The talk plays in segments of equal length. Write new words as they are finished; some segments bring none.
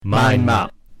Mind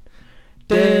map.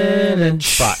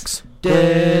 Facts.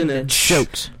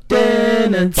 Jokes.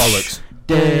 Bollocks.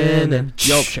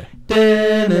 Yorkshire.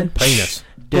 Penis.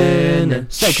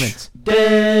 Segments.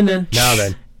 Now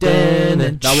then.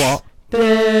 Now what?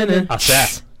 I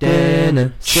said.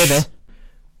 Civvy.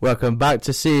 Welcome back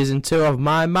to season 2 of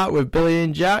Mind Map with Billy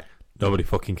and Jack. Nobody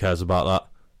fucking cares about that.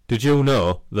 Did you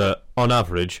know that, on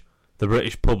average, the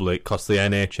British public costs the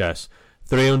NHS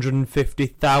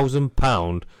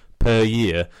 £350,000 per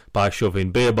year by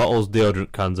shoving beer bottles,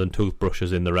 deodorant cans and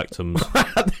toothbrushes in the rectums?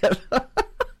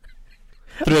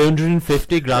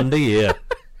 350 grand a year.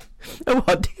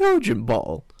 What, deodorant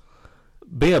bottle?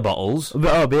 Beer bottles,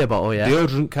 Oh, beer bottle, yeah.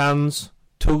 deodorant cans,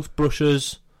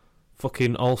 toothbrushes,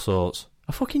 fucking all sorts.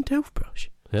 A fucking toothbrush?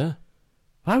 Yeah.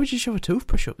 Why would you shove a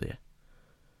toothbrush up there?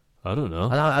 I don't know.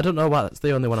 I don't know why that's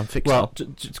the only one I'm fixing. Well,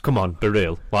 come on, be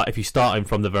real. Like, if you're starting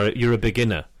from you're a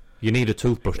beginner. You need a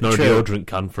toothbrush, not a True. deodorant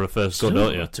can for a first go,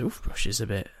 don't you? A toothbrush is a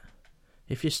bit...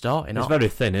 If you're starting It's off... very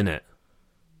thin, isn't it?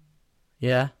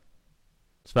 Yeah.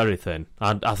 It's very thin.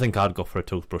 I think I'd go for a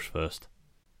toothbrush first.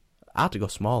 I had to go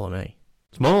smaller, me.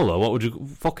 Smaller? What would you...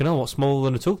 Fucking hell, what's smaller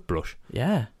than a toothbrush?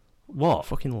 Yeah. What?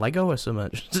 Fucking Lego or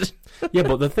something. Yeah,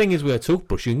 but the thing is with a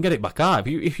toothbrush, you can get it back out.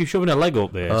 If you're shoving a leg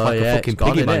up there, it's Oh, like yeah, a fucking it's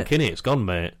gone, piggy innit? bank, innit? It's gone,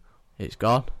 mate. It's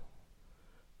gone.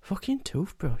 Fucking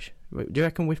toothbrush. Do you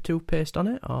reckon with toothpaste on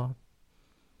it, or...?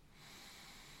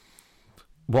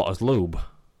 What, as lube?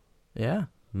 Yeah.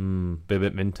 Be a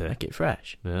bit minty. Make it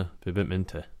fresh. Yeah, be a bit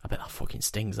minty. I bet that fucking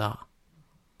stings that.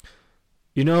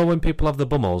 You know when people have their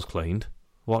bumholes cleaned,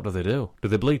 what do? Do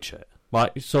they bleach it?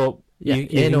 Like, so... Yeah,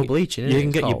 you no can- bleaching, You innit, can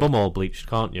it's get your called? bumhole bleached,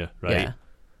 can't you? Right? Yeah.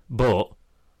 But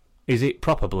is it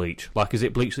proper bleach? Like, is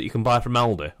it bleach that you can buy from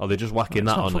Aldi? Or are they just whacking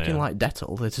It's that not on fucking there? like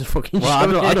Dettol. They're just fucking Well, I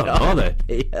shoving don't it know, on. they?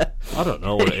 Yeah. I don't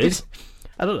know what it is.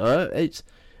 I don't know. It's...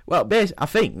 Well, I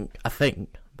think...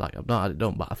 Like, I've not had it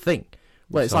done, but I think...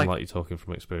 Well, it's Sound like... you're talking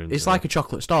from experience. It's there. like a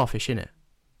chocolate starfish, innit?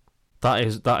 That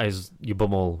is your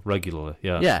bumhole regularly,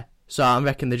 yeah. Yeah. So I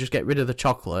reckon they just get rid of the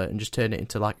chocolate and just turn it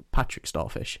into, like, Patrick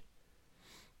starfish.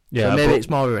 Yeah, So maybe but it's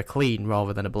more of a clean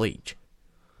rather than a bleach.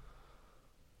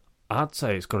 I'd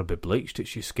say it's got to be bleached.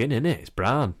 It's your skin, innit? It's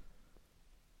brown.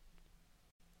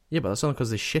 Yeah, but that's only because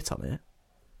there's shit on it.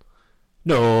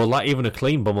 No, like even a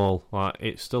clean bumhole, like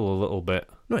it's still a little bit.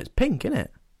 No, it's pink, innit?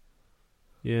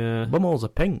 Yeah, Bumholes are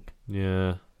pink.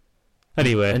 yeah.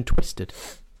 Anyway, And twisted.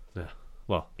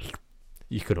 well,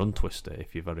 you could untwist it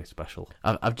if you're very special.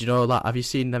 Do you know that? Have you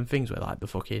seen them things where, like, the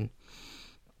fucking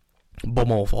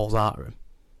bumhole falls out of him?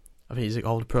 I think it's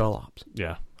called prolapse.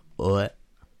 Yeah. What?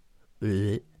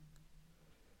 There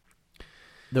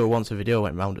was once a video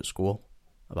went round at school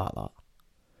about that.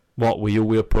 What were you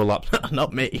with a prolapse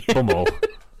Not me. bumhole?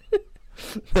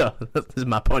 No, this is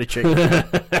my potty trick.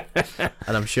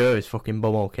 And I'm sure his fucking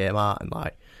bumhole came out and,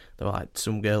 like, there were, like,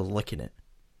 some girls licking it.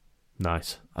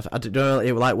 Nice. I don't know,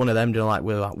 it was like one of them doing, like,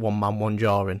 with, like, one man, one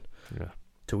jaw and Yeah.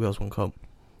 2 girls, 1 cup.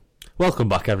 Welcome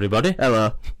back, everybody.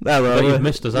 Hello. But you've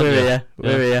missed us, haven't you?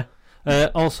 Where are you?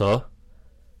 Also,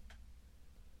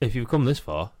 if you've come this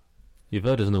far, you've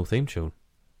heard his new theme tune.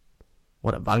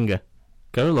 What a banger.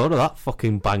 Get a load of that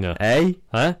fucking banger. Hey?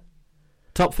 Eh?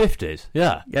 Top 50s,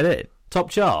 yeah. Get it? Top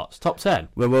charts, top 10.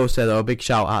 We will say, though, a big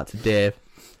shout out to Dave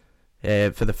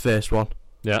for the first one.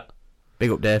 Yeah.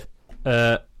 Big up, Dave.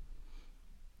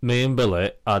 Me and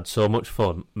Billy had so much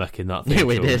fun making that theme Yeah,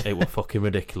 we tune. did. It was fucking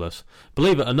ridiculous.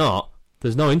 Believe it or not,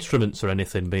 there's no instruments or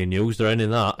anything being used or any of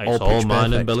that. It's All all pitch mine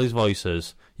and perfect. Billy's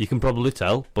voices. You can probably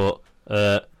tell, but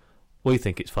we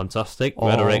think it's fantastic. We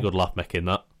had a very good laugh making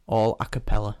that. All a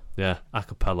cappella. Yeah, a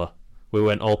cappella. We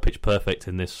went all pitch perfect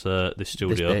in this studio. This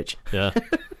bitch. Yeah,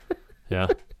 yeah.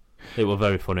 It was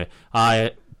very funny.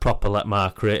 I proper let my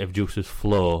creative juices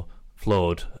flowed,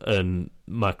 and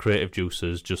my creative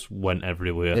juices just went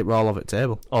everywhere. It were all over the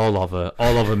table. All over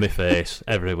my face,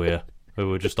 everywhere. We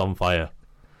were just on fire.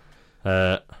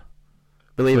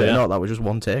 Believe it Yeah. or not, that was just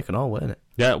one take and all, weren't it?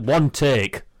 Yeah, one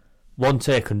take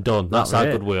and done. That's how That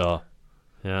was good we are.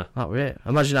 Yeah, That was it.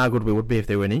 Imagine how good we would be if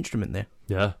there were an instrument there.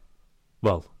 yeah.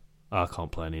 Well, I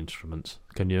can't play any instruments.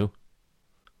 Can you?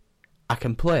 I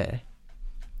can play.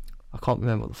 I can't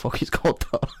remember what the fuck it's called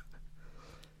though.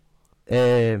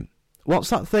 What's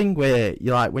that thing where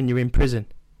you like when you're in prison?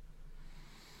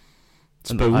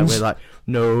 And like, Spoons? we're like,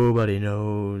 nobody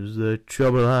knows the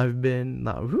trouble I've been.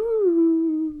 That,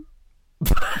 woo.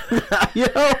 You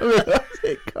know what I mean? What's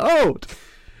it called?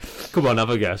 Come on, have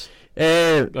a guess.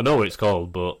 I know what it's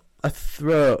called, but A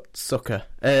throat sucker.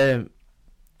 I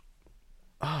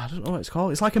don't know what it's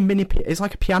called. It's like a it's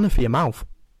like a piano for your mouth.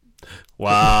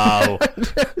 wow.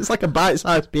 It's like a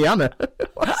bite-sized piano.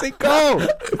 What's it called?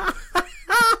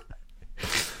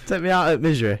 Take me out of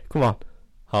misery. Come on.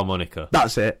 Harmonica.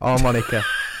 That's it. Harmonica.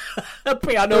 A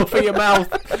piano for your mouth.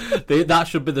 That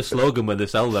should be the slogan when they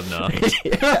sell them now.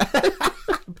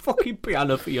 Fucking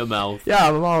piano for your mouth. Yeah,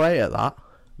 I'm alright at that.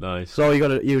 Nice. So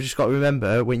you just got to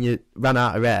remember, when you run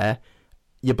out of air,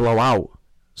 you blow out.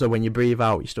 So when you breathe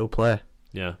out, you still play.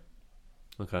 Yeah.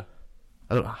 Okay.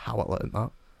 I don't know how I learned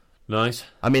that. Nice.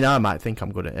 I mean, I might think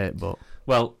I'm good at it, but...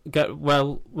 Well,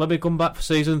 when we come back for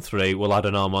season 3, we'll add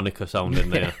an harmonica sound in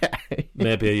there.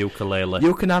 Maybe a ukulele.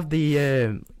 You can have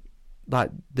the,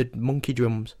 the monkey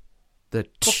drums. The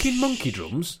Fucking monkey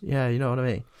drums? Yeah, you know what I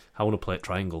mean? I want to play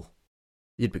triangle.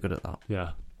 You'd be good at that.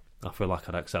 Yeah. I feel like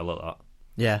I'd excel at that.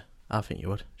 Yeah, I think you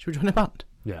would. Should we join a band?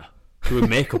 Yeah. Should we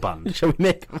make a band? Shall we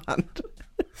make a band?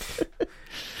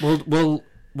 Well,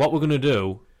 what we're going to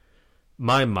do,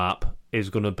 Mind Map is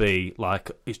going to be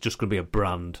it's just going to be a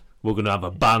brand. We're going to have a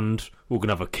band. We're going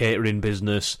to have a catering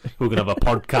business. We're going to have a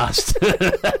podcast.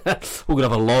 We're going to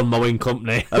have a lawn mowing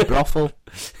company. A brothel.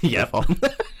 Yeah.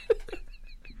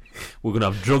 We're going to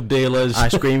have drug dealers.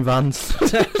 Ice cream vans.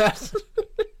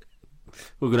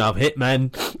 We're going to have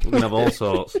hitmen. We're going to have all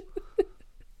sorts.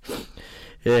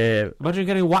 Yeah. Imagine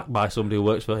getting whacked by somebody who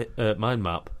works for Mind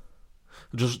Map.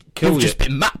 Just kill You've you. just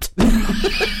been mapped.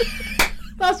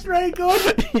 That's very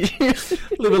good.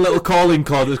 Leave a little calling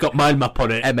card that's got Mind Map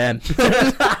on it. MM.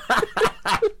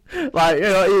 Like, you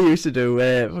know what you used to do?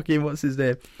 Fucking, what's his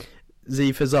name?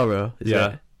 Z for Zorro.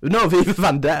 Yeah. No, V for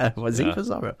Vendetta. What, Z Yeah. for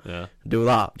Zorro? Yeah. Do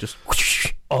that. Just.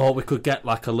 Or we could get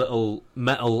like a little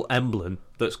metal emblem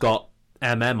that's got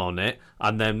MM on it,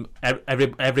 and then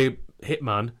every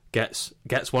hitman gets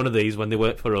one of these when they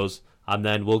work for us, and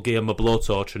then we'll give him a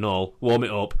blowtorch and all, warm it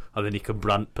up, and then you can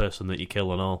brand the person that you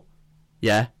kill and all.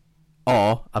 Yeah.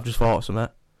 Or, I've just thought of something.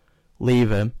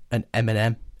 Leave him an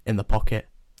M&M in the pocket.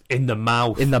 In the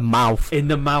mouth. In the mouth. In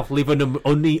the mouth. Leave an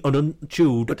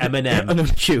unchewed M&M. An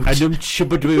unchewed. An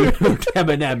unchewed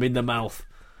M&M in the mouth.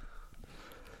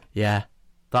 Yeah.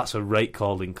 That's a rate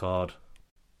calling card.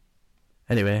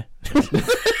 Anyway.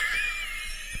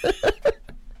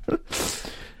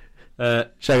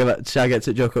 Shall I get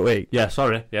to joke at week? Yeah,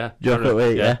 sorry. Yeah. Joke sorry. at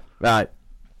week, yeah? Right.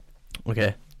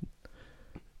 Okay.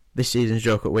 This season's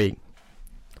joke at week.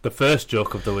 The first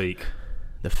joke of the week.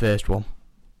 The first one.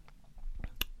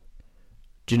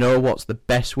 Do you know what's the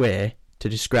best way to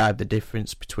describe the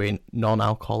difference between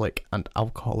non-alcoholic and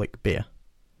alcoholic beer?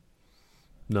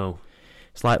 No.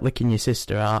 It's like licking your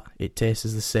sister out. It tastes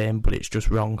the same, but it's just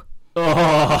wrong.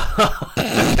 Oh.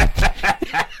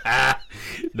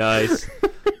 Nice.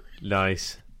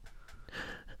 Nice.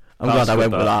 I'm glad I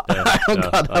went with that. Yeah, I'm yeah,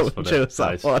 glad I funny. chose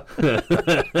that one.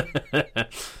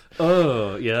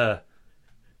 Oh, yeah.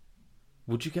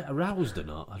 Would you get aroused or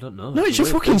not? I don't know. No, it's your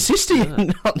fucking sister.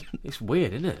 Yeah. Not... It's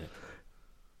weird, isn't it?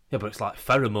 Yeah, but it's like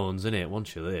pheromones, isn't it?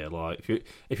 Once you're there, like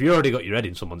if you already got your head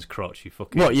in someone's crotch, you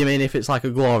fucking. What, you mean if it's like a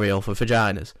glory hole for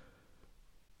vaginas?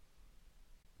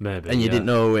 Maybe. And you didn't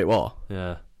know who it was?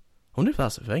 Yeah. I wonder if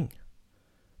that's a thing.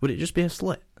 Would it just be a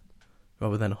slit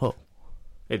rather than a hole?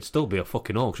 It'd still be a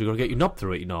fucking hole because you've got to get your knob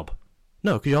through it, your knob.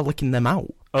 No, because you're licking them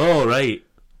out. Oh, right.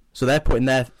 So they're putting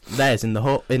theirs in the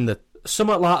hole, in the...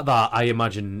 Something like that, I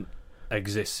imagine,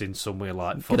 exists in somewhere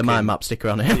like fucking... Get a Mind Map sticker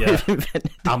on it. Yeah.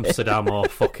 Amsterdam or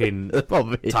fucking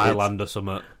Thailand or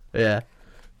something. Yeah.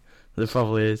 There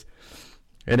probably is.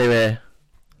 Anyway.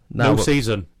 New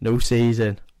season. New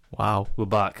season. Wow. We're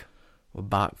back. We're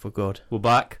back for good. We're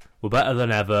back. We're better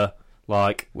than ever.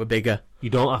 Like... We're bigger. You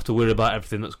don't have to worry about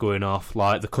everything that's going off.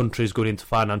 Like, the country's going into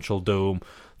financial doom.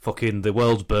 Fucking, the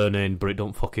world's burning, but it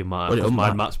don't fucking matter. Because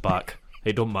Mind Map's back.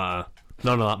 It don't matter.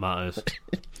 None of that matters.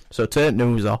 So turn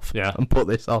news off. Yeah. And put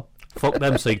this on. Fuck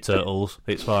them sea turtles.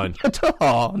 It's fine.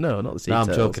 Oh, no, not the sea turtles.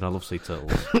 I'm joking. I love sea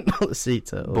turtles. Not the sea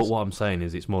turtles. But what I'm saying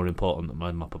is it's more important that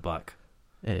Mind Map are back.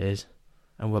 It is.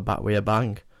 And we're back with a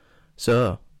bang.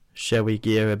 So, shall we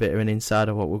gear a bit of an insight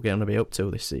of what we're going to be up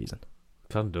to this season?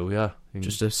 Can do, yeah.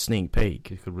 Just a sneak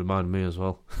peek. You could remind me as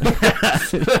well.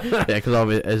 Yeah,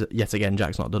 because yet again,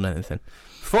 Jack's not done anything.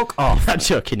 Fuck off. I'm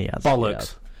joking, he has.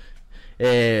 Bollocks. He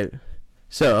has.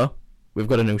 So, we've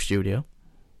got a new studio.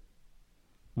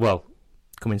 Well,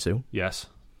 coming soon. Yes.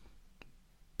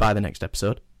 By the next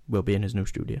episode, we'll be in his new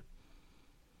studio.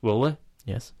 Will we?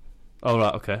 Yes. Oh,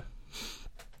 right, okay.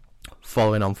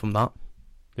 Following on from that.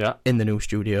 Yeah. In the new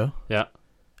studio. Yeah.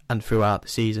 And throughout the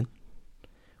season,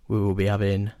 we will be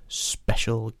having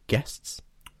special guests.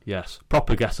 Yes.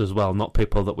 Proper guests as well, not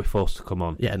people that we're forced to come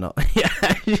on. Yeah, not... Yeah.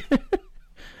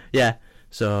 Yeah.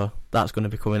 So, that's going to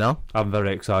be coming on. I'm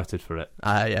very excited for it.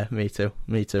 Yeah, me too.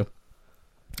 Me too.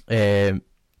 Is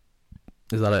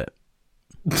that it?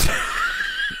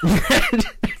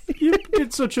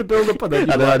 Did such a build up and then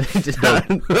you I know, like, just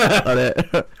done. On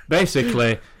it.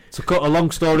 basically, to cut a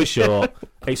long story short,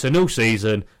 it's a new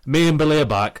season. Me and Billy are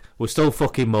back. We're still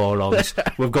fucking morons.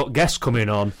 We've got guests coming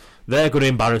on. They're going to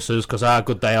embarrass us because how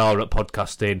good they are at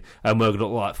podcasting, and we're going to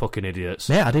look like fucking idiots.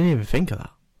 Mate, I didn't even think of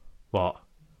that. What?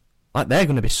 Like, they're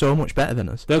going to be so much better than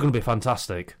us. They're going to be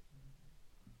fantastic.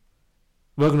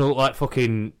 We're going to look like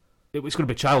fucking... It's going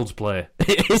to be child's play.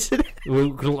 Isn't it? We're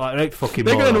going to look like eight fucking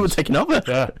They're going to end morons. up taking over.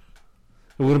 Yeah.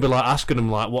 We're going to be like asking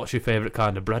them, like, what's your favourite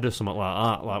kind of bread or something like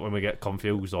that, like when we get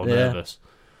confused or Yeah. nervous.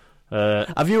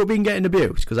 Have you been getting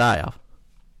abused? Because I have.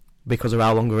 Because of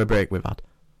how long of a break we've had.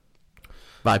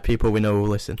 By people we know who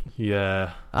listen.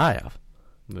 Yeah. I have.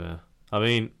 Yeah. I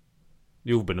mean,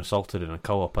 you've been assaulted in a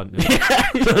co-op, haven't you?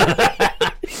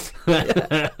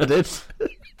 I did.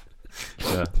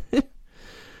 Yeah.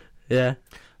 Yeah.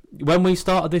 When we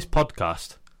started this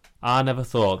podcast, I never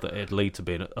thought that it'd lead to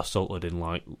being assaulted in,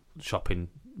 like, shopping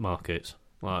markets.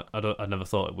 Like, I never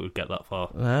thought it would get that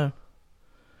far. No.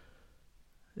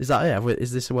 Is that it?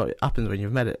 Is this what happens when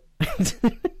you've met it?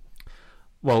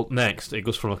 Well, next it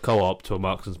goes from a co-op to a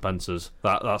Marks and Spencers.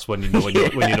 That's when you know when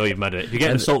you know you've made it. If you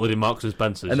get assaulted in Marks and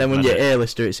Spencers, And then when you've you're made it.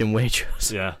 A-lister, it's in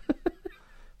Waitrose. Yeah.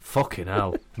 Fucking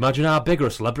hell! Imagine how big a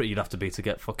celebrity you'd have to be to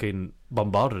get fucking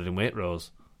bombarded in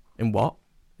Waitrose. In what?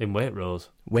 In Waitrose.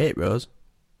 Waitrose?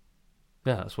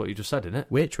 Yeah, that's what you just said, innit?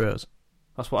 Waitrose.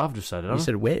 That's what I've just said, You innit?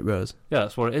 said Waitrose. Yeah,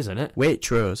 that's what it is, innit?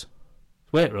 Waitrose.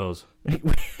 Waitrose.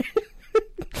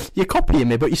 You're copying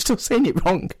me, but you're still saying it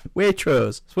wrong.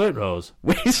 Waitrose. It's Waitrose.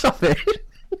 Wait, stop it.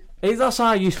 That's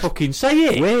how you fucking say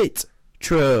it.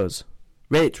 Waitrose.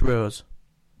 Waitrose.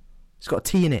 It's got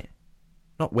a T in it.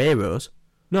 Not Waitrose.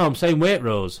 No, I'm saying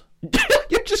Waitrose.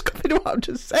 You're just copying what I've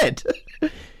just said.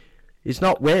 It's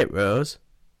not Waitrose.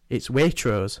 It's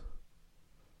Waitrose.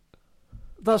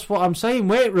 That's what I'm saying,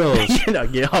 Waitrose. You know,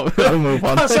 get out. I'll move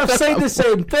on. I'm saying the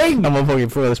same thing. I'm gonna fucking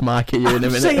throw this mic at you in a I'm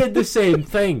minute. saying the same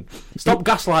thing. Stop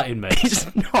gaslighting me. It's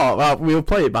not. Well, we'll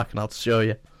play it back and I'll show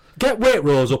you. Get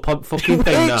Waitrose up on fucking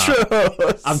thing now.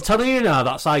 Waitrose. I'm telling you now,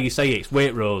 that's how you say it. It's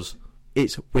Waitrose.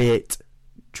 It's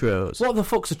Waitrose. What the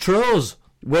fuck's a Trose?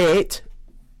 Wait.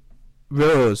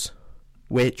 Rose.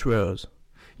 Waitrose.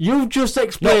 You've just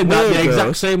explained Not that the Waitrose.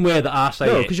 exact same way that I say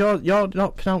No, it. because you're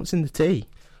not pronouncing the T.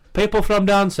 People from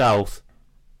down south,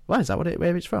 Why is that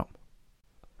where it's from?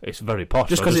 it's very posh.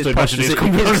 Just I because it's imagine posh, it's it's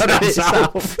coming from got down it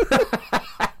south.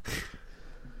 itself.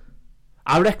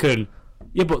 I reckon.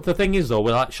 Yeah, but the thing is though,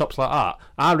 with like shops like that,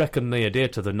 I reckon they adhere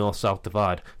to the north-south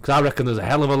divide. Because I reckon there's a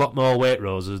hell of a lot more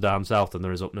Waitroses down south than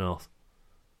there is up north.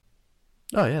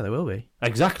 Oh yeah, there will be.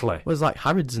 Exactly. Well, there's like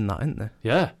Harrods and that, isn't there?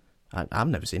 Yeah. I've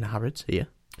never seen a Harrods here.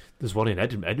 There's one in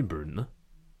Edinburgh, isn't there?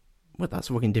 Well, that's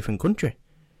a fucking different country.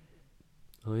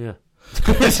 Oh yeah.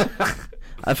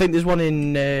 I think there's one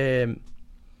in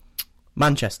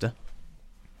Manchester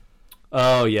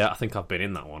Oh yeah, I think I've been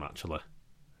in that one actually.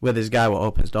 where there's a guy what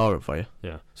opens door up for you.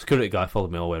 Yeah. Security guy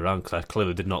followed me all the way around because I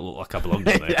clearly did not look like I belonged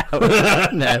in there.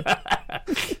 No.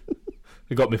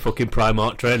 They got me fucking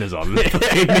Primark trainers on,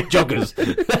 fucking me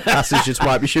joggers. Asses just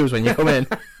wipe your shoes when you come in.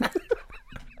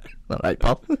 All right,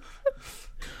 pal.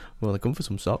 Well, they come for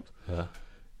some socks.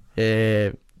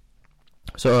 Yeah.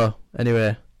 So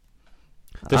anyway,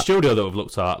 The studio that we've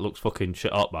looked at looks fucking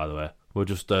shit up, by the way. We're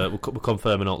just we're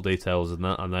confirming all the details and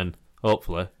that, and then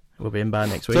hopefully. we'll be in by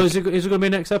next week. So is it going to be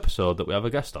next episode that we have a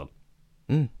guest on?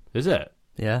 Mm, Is it?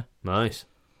 yeah. Nice.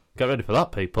 Get ready for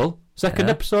that, people. Second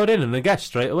Yeah. episode in and a guest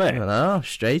straight I away. know,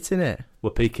 straight in it.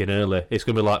 We're peaking early. It's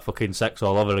going to be like fucking sex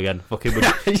all over again. Fucking, we're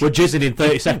jizzing in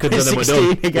 30 seconds and then we're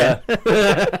 16 done. again.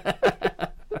 Yeah.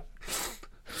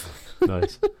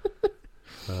 Nice.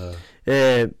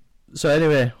 So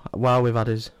anyway, while we've had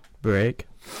his break,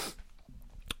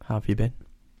 how have you been?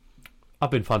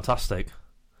 I've been fantastic.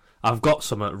 I've got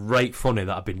something right funny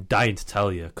that I've been dying to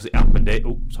tell you because it happened.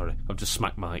 Oh, sorry, I've just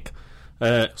smacked Mike.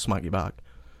 Smack you back.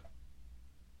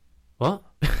 What?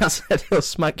 I said he'll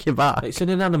smack you back. It's an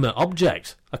inanimate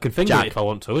object. I can finger Jack. it if I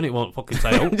want to, and it won't fucking say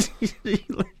oh.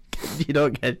 You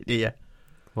don't get it, do you?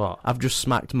 What? I've just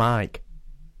smacked Mike.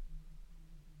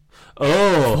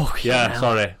 Oh, Fucking yeah. hell.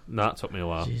 Sorry, that took me a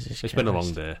while. Jesus It's been a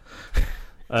long Christ.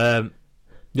 day.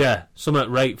 Yeah,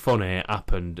 something right funny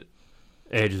happened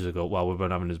ages ago while we've been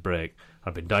having this break.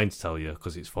 I've been dying to tell you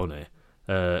because it's funny.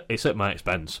 It's at my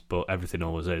expense, but everything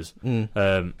always is.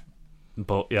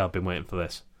 But yeah, I've been waiting for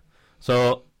this.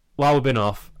 So while we've been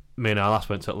off, me and our last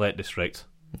went to Lake District.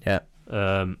 Yeah.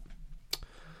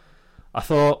 I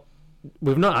thought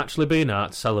we've not actually been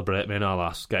out to celebrate me and our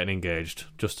lass getting engaged,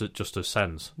 just a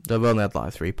sense. They've only had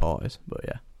like 3 parties, but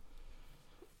yeah.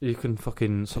 You can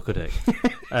fucking suck a dick.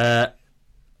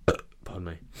 Pardon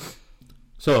me.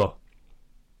 So,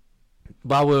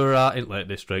 while we were out in Lake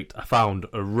District, I found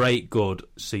a right good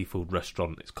seafood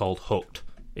restaurant. It's called Hooked.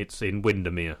 It's in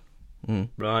Windermere.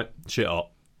 Right? Shit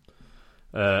hot.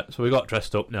 So we got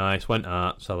dressed up nice, went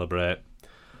out, celebrate.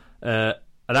 And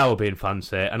I were being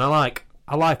fancy, and I like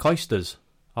oysters.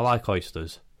 I like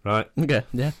oysters, right? Okay,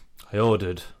 yeah. I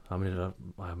ordered. How many did I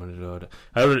order?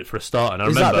 I ordered it for a start, and I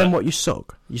Is remember. that then what you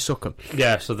suck? You suck them?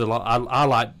 Yeah, so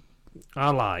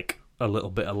I like a little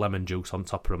bit of lemon juice on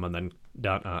top of them, and then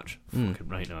down arch. Fucking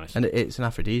right nice. And it's an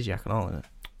aphrodisiac and all, isn't it?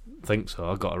 I think so.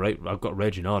 I've got a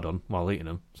raging hard on while eating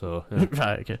them. So yeah.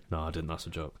 Right, okay. No, I didn't. That's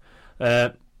a joke.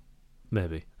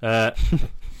 Maybe. Yeah.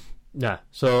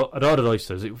 So I'd ordered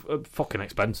oysters. It was fucking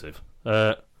expensive.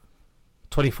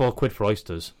 24 quid for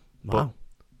oysters. Wow.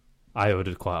 But I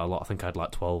ordered quite a lot. I think I had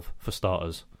like 12 for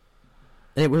starters.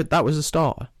 That was a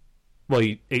starter? Well,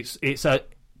 it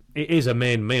is a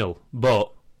main meal,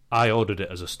 but I ordered it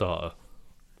as a starter.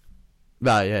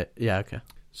 Right, yeah, okay.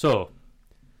 So,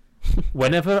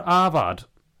 whenever I've had,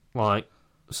 like,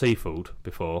 seafood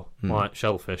before, like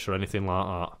shellfish or anything like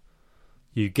that,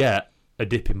 you get a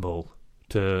dipping bowl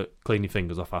to clean your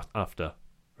fingers off after,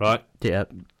 right? Yeah.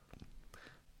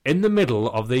 In the middle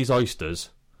of these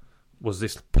oysters was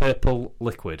this purple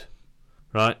liquid,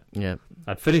 right? Yeah.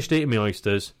 I'd finished eating my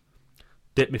oysters,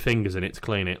 dipped my fingers in it to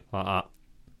clean it, like that.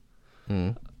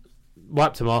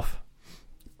 Wiped them off,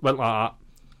 went like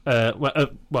that. Went like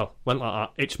that,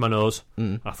 itched my nose.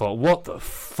 I thought, what the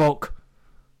fuck?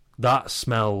 That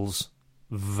smells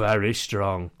very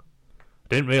strong.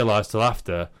 Didn't realise till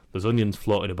after there's onions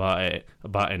floating about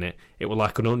in it. It was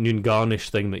like an onion garnish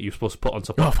thing that you're supposed to put on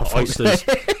top of oysters.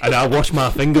 And I washed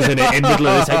my fingers in it in the middle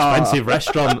of this expensive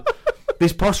restaurant.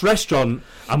 This posh restaurant,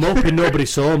 I'm hoping nobody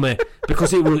saw me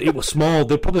because it was small.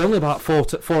 There were probably only about four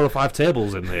or five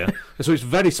tables in there, so it's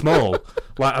very small.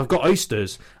 Like, I've got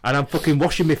oysters and I'm fucking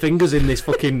washing my fingers in this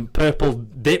fucking purple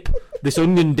dip, this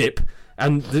onion dip,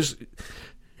 and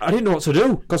I didn't know what to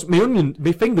do because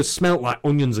my fingers smelt like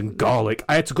onions and garlic.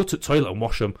 I had to go to the toilet and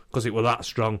wash them because it was that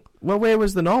strong. Well, where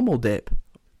was the normal dip?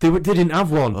 They didn't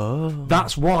have one. Oh.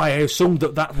 That's why I assumed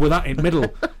that were that in the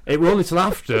middle. It was only till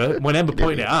after, when Emma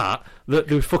pointed it out, that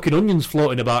there were fucking onions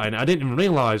floating about in it. I didn't even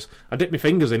realise. I dipped my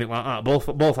fingers in it like that,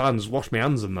 both hands, washed my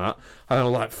hands and that, and I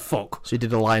was like, fuck. So you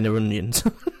did a line of onions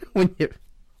when you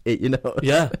ate your nose?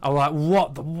 Yeah, I was like,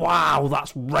 wow,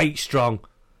 that's right strong.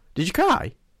 Did you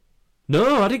cry?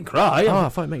 No, I didn't cry. Oh, I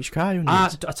thought it makes you cry. I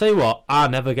tell you what, I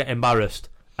never get embarrassed,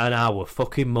 and I was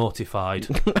fucking mortified.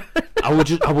 I was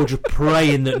just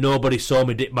praying that nobody saw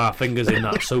me dip my fingers in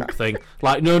that soup thing.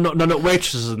 Like, no,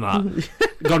 waitresses and that.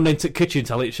 Gone into the kitchen,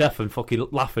 tell it chef, and fucking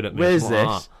laughing at me. Where's like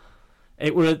this? That.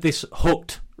 It were at this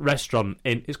Hooked restaurant.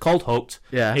 It's called Hooked.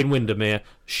 Yeah. In Windermere.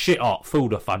 Shit hot.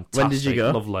 Food are fantastic. When did you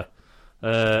go? Lovely.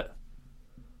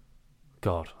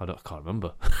 God, I can't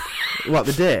remember. What,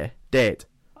 the date?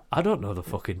 I don't know the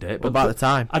fucking date. What about the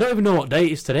time? I don't even know what date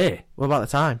it is today. What about the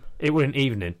time? It were in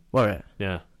evening. What? It?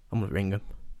 Yeah. I'm gonna ring them.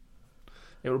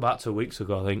 It was about 2 weeks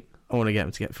ago, I think. I want to get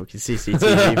them to get fucking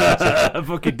CCTV. I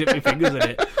fucking dipped my fingers in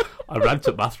it. I ran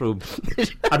to the bathroom.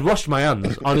 I'd washed my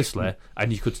hands, honestly,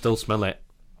 and you could still smell it.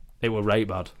 It were right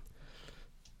bad.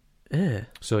 Yeah.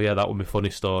 So yeah, that was my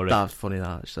funny story. That's funny,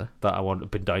 that actually. That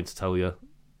I've been dying to tell you.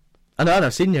 I know, and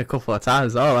I've seen you a couple of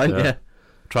times, all right? Yeah.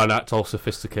 Try and act all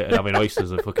sophisticated, having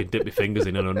oysters and fucking dip my fingers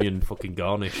in an onion fucking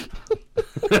garnish.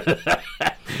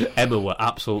 Emma were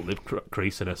absolutely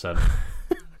creasing us then.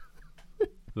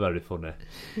 Very funny.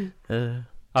 How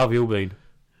have you been?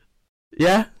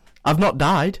 Yeah, I've not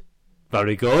died.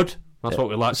 Very good. That's what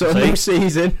we like So to new see.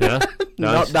 season. Yeah,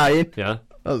 Not dying. Yeah,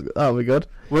 That'll be good.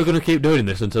 we're going to keep doing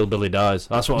this until Billy dies.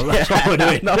 That's what we're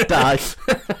doing. Not died.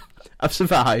 I've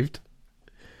survived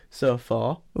so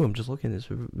far. Oh, I'm just looking.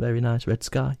 It's a very nice red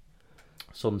sky.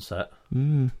 Sunset.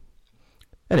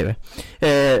 Anyway,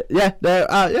 it was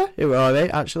alright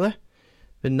actually.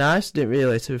 Been nice. Didn't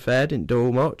really, to be fair, didn't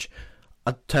do much.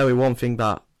 I'll tell you one thing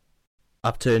that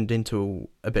I've turned into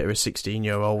a bit of a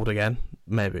 16-year-old again,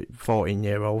 maybe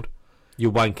 14-year-old.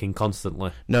 You're wanking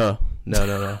constantly. No,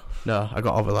 I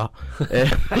got over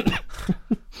that.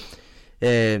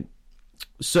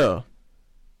 So,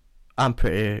 I'm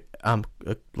a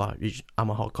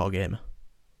hardcore gamer.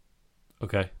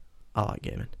 Okay. I like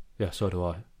gaming. Yeah, so do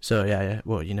I. So yeah.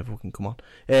 Well, you never can come on.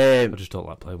 I just don't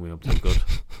like playing with them. I'm too good.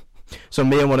 So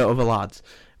me and one of the other lads,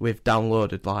 we've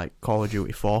downloaded like Call of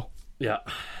Duty 4. Yeah.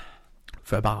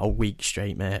 For about a week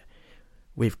straight, mate.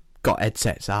 We've got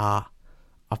headsets out.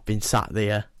 I've been sat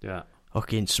there. Yeah.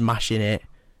 Fucking smashing it.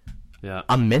 Yeah.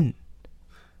 I'm mint.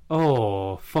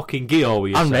 Oh, fucking Gio,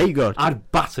 you I'm say. right good. I'd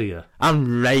batter you.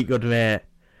 I'm right good, mate.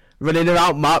 running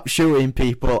around map shooting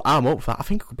people. I'm up for that. I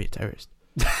think I could be a terrorist.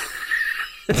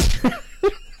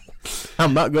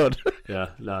 I'm that good. Yeah,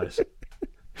 nice.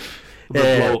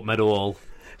 Blow up Meadowhall.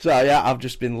 So yeah, I've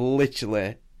just been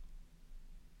literally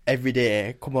every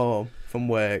day come home from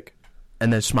work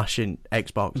and then smashing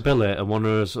Xbox. Billy and one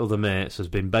of his other mates has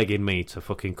been begging me to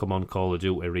fucking come on Call of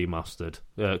Duty Remastered,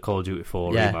 Call of Duty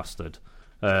 4 Remastered.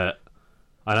 And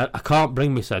I can't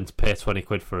bring myself to pay 20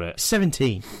 quid for it.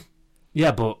 17.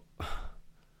 Yeah, but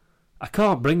I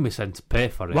can't bring myself to pay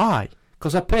for it. Why?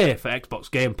 Because I pay for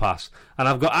Xbox Game Pass, and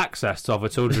I've got access to over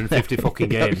 250 fucking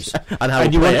games. And I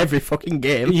play every fucking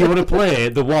game. You want to play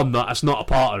the one that's not a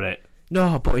part of it?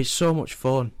 No, but it's so much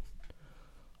fun.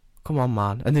 Come on,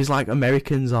 man. And there's like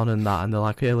Americans on and that, and they're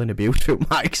like hurling abuse through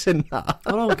mics and that.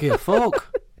 I don't give a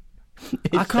fuck.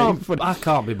 I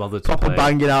can't be bothered to proper play.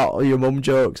 Banging out all your mum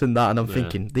jokes and that, and I'm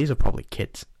thinking these are probably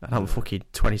kids, and I'm a fucking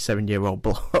 27-year-old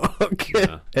bloke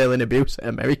hurling abuse at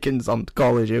Americans on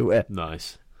Call of Duty.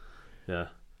 Nice. Yeah.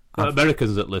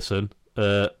 Americans that listen,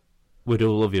 we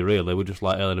do love you, really. We just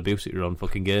like hurling abuse at your own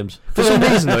fucking games. For some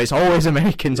reason, though, it's always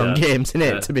Americans on games, isn't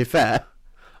it? To be fair.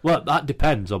 Well, that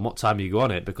depends on what time you go on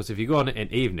it, because if you go on it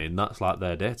in evening, that's like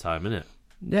their daytime, isn't it?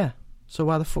 Yeah. So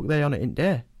why the fuck are they on it in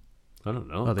day? I don't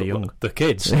know. Oh, they're young. The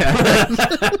kids.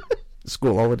 Yeah.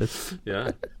 School holidays.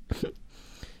 Yeah.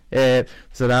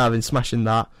 So now I've been smashing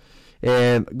that.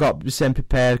 Got the same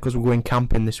prepared because we're going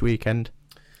camping this weekend,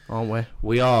 aren't we?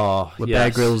 We are. With Bear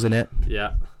Grylls in it.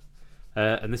 Yeah.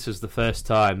 And this is the first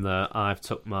time that I've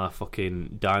took my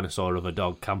fucking dinosaur of a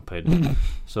dog camping.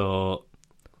 So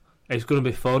it's going to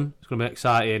be fun. It's going to be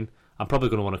exciting. I'm probably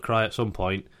going to want to cry at some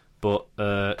point. But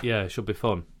yeah, it should be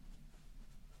fun.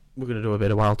 We're going to do a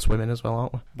bit of wild swimming as well,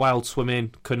 aren't we? Wild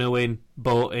swimming, canoeing,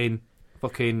 boating,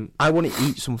 fucking... I want to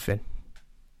eat something.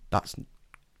 That's...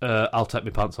 I'll take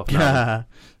my pants off now.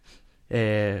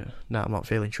 No, I'm not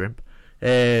feeling shrimp.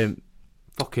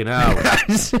 Fucking hell.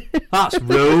 That's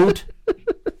rude.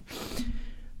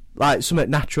 Like something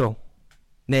natural.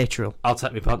 I'll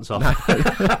take my pants off.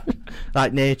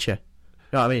 Like nature.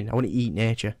 You know what I mean? I want to eat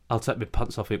nature. I'll take my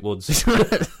pants off in woods.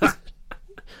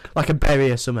 Like a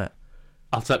berry or something.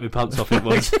 I'll take my pants off in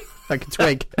woods. Like a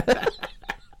twig.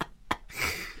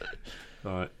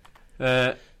 Alright.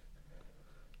 But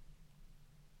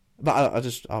I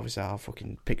just, obviously, I'll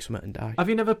fucking pick something and die. Have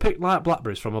you never picked like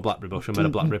blackberries from a blackberry bush and made a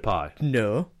blackberry pie?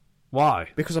 No. Why?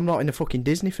 Because I'm not in a fucking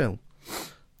Disney film.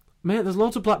 Mate, there's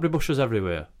loads of blackberry bushes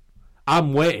everywhere.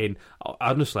 I'm waiting.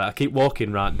 Honestly, I keep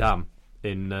walking right down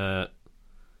in, and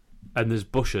there's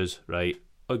bushes, right,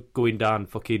 going down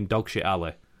fucking dog shit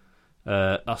alley.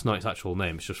 That's not its actual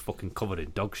name. It's just fucking covered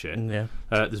in dog shit. Yeah.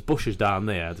 There's bushes down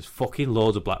there. There's fucking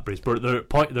loads of blackberries, but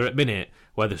they're at minute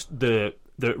where they're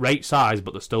at right size,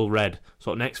 but they're still red.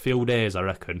 So next few days, I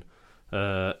reckon.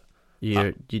 You're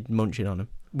munching on them.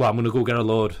 Well, I'm gonna go get a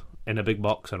load in a big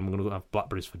box, and I'm gonna go have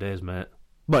blackberries for days, mate.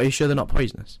 But are you sure they're not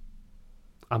poisonous?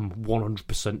 I'm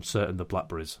 100% certain they're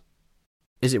blackberries.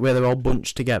 Is it where they're all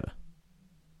bunched together?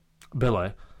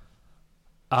 Billy,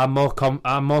 I'm more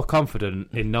confident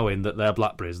in knowing that they're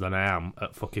blackberries than I am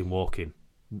at fucking walking.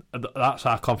 That's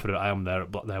how confident I am they're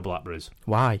blackberries.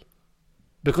 Why?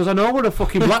 Because I know what a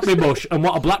fucking blackberry bush and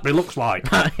what a blackberry looks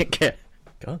like. Okay.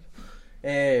 God.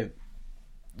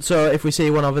 So if we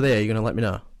see one over there, you're gonna let me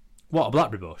know? What, a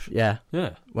blackberry bush? Yeah.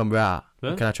 Yeah. When we're out,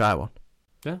 Yeah. can I try one?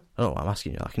 Yeah. Oh, I'm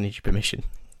asking you. I can need your permission.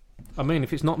 I mean,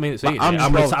 if it's not me that's But eating I'm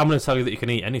it, I'm going to tell you that you can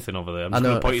eat anything over there. I'm just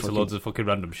going to point you to loads of fucking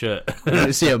random shit. You're going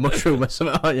to see a mushroom or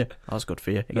something, aren't you? That's good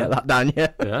for you. You get that down, yeah?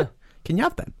 Yeah. Can you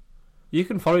have them? You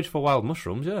can forage for wild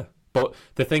mushrooms, yeah. But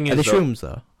the thing is... Are they shrooms,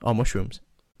 though? Or mushrooms?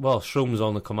 Well, shrooms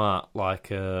only come out, like...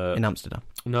 in Amsterdam?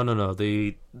 No.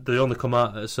 They only come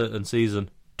out at a certain season.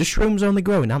 Do shrooms only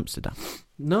grow in Amsterdam?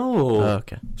 No. Oh,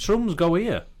 okay. Shrooms go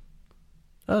here.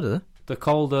 Oh, do they? They're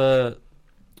called...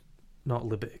 not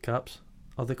Liberty Caps.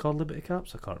 Are they called Liberty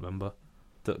Caps? I can't remember.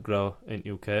 That grow in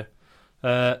UK.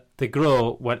 They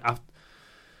grow when after.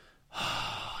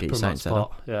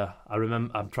 Yeah, I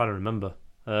remember. I'm trying to remember.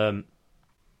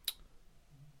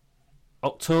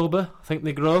 October, I think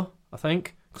they grow. I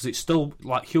think because it's still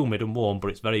like humid and warm, but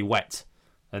it's very wet.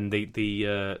 And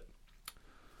the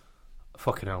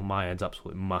fucking hell, my head's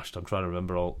absolutely mashed. I'm trying to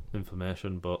remember all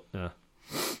information, but yeah.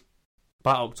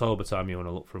 About October time, you want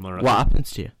to look for them. What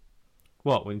happens to you?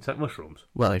 What, when you take mushrooms?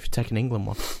 Well, if you take an England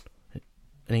one.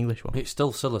 An English one. It's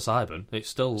still psilocybin. It's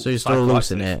still so you're still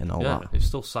hallucinating and all that? It's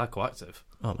still psychoactive.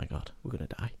 Oh my god, we're going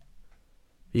to die.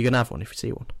 Are you going to have one if you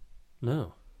see one?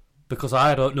 No. Because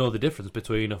I don't know the difference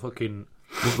between a fucking...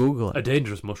 We'll Google it. A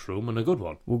dangerous mushroom and a good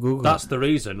one. We'll Google That's the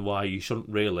reason why you shouldn't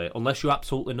really, unless you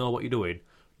absolutely know what you're doing,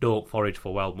 don't forage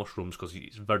for wild mushrooms because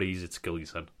it's very easy to kill you,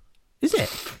 son. Is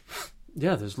it?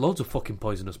 Yeah, there's loads of fucking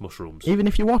poisonous mushrooms. Even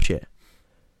if you wash it?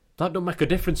 That don't make a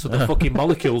difference to the fucking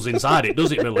molecules inside it,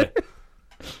 does it really?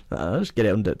 Just get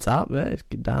it under the tap, mate. Just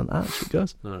get down that, shit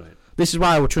goes. Alright. This is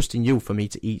why I was trusting you for me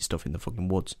to eat stuff in the fucking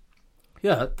woods.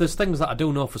 Yeah, there's things that I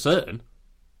do know for certain.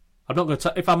 I'm not going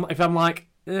to if I'm like,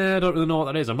 I don't really know what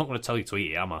that is, I'm not going to tell you to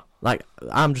eat it, am I? Like,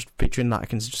 I'm just picturing that I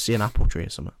can just see an apple tree or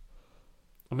something.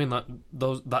 I mean, like,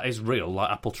 that is real, like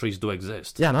apple trees do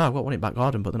exist. Yeah, no, I've got one in back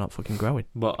garden, but they're not fucking growing.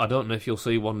 But I don't know if you'll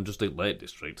see one just in Lake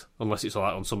District, unless it's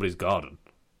like on somebody's garden.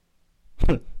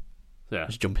 Yeah.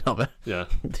 Just jumping over. Yeah.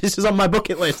 This is on my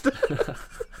bucket list.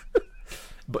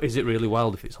 But is it really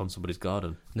wild if it's on somebody's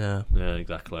garden? No. Yeah,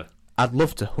 exactly. I'd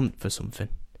love to hunt for something.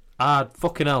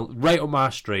 Fucking hell, right up my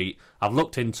street. I've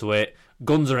looked into it.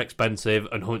 Guns are expensive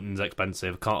and hunting's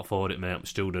expensive. Can't afford it, mate. I'm a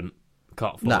student.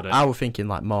 Can't afford it. I was thinking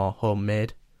like more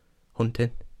homemade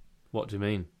hunting. What do you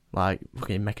mean? Like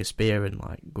fucking make a spear and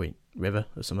like going river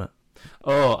or something.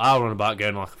 Oh, I was on about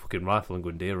getting like a fucking rifle and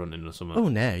going deer hunting or something. Oh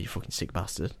no, you fucking sick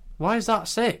bastard. Why is that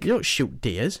sick? You don't shoot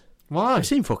deers. Why? I've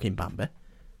seen fucking Bambi.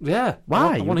 Yeah.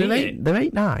 Why? I want to eat it. They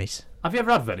ain't nice. Have you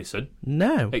ever had venison?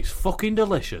 No. It's fucking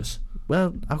delicious.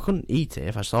 Well, I couldn't eat it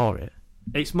if I saw it.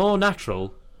 It's more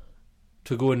natural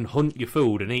to go and hunt your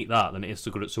food and eat that than it is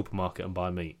to go to the supermarket and buy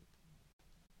meat.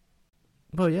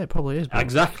 Well, yeah, it probably is. But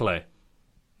Exactly.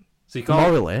 So you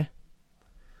can't...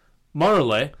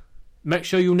 Morally, make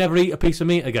sure you never eat a piece of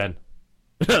meat again.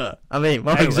 I mean,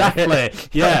 morally. Exactly.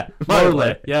 Yeah.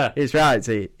 Morally. Yeah. It's right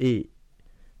to eat,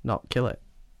 not kill it,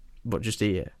 but just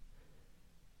eat it.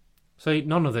 See,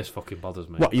 none of this fucking bothers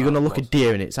me. What, you're going to look a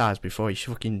deer in its eyes before you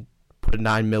fucking put a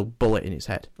 9mm bullet in its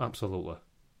head? Absolutely.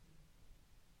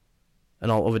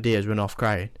 And all other deers run off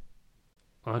crying?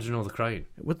 How do you know they're crying?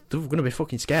 Well, they're going to be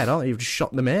fucking scared, aren't they? You've just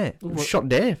shot the mate. You've What? shot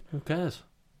Dave. Who cares?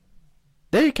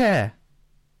 They care.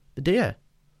 The deer.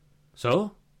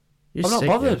 So? You're I'm not sick,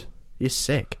 bothered. dude. You're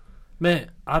sick. Mate,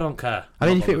 I don't care. I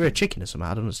mean, Not if it were a bothered. chicken or something,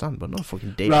 I'd understand, but not a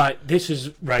fucking deer. Right, this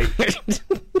is... Right.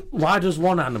 Why does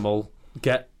one animal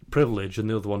get privilege and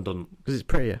the other one doesn't? Because it's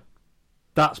prettier.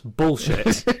 That's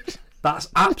bullshit. That's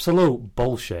absolute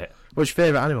bullshit. What's your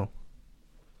favourite animal?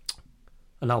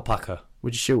 An alpaca.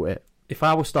 Would you shoot it? If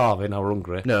I were starving or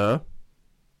hungry... No.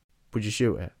 Would you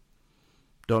shoot it?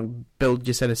 Don't build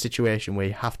yourself in a situation where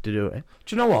you have to do it.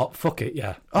 Do you know what? Fuck it,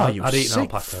 yeah. Oh, I'd you eat an sick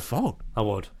alpaca. fuck. I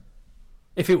would.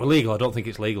 If it were legal, I don't think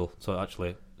it's legal to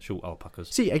actually shoot alpacas.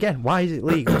 See, again, why is it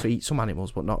legal to eat some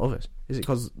animals but not others? Is it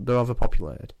because they're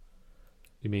overpopulated?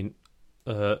 You mean...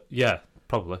 yeah,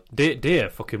 probably. Deer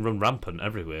fucking run rampant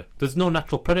everywhere. There's no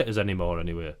natural predators anymore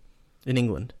anywhere. In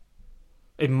England?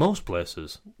 In most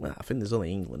places. Well, I think there's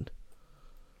only England.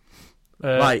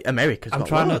 Uh, Like, America's I'm got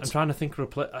trying loads. to think of a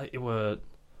place...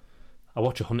 I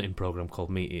watch a hunting program called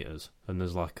Meat Eaters, and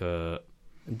there's like a...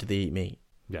 Do they eat meat?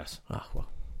 Yes. Ah, well.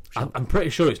 I'm pretty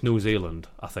sure it's New Zealand,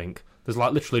 I think. There's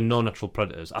like literally no natural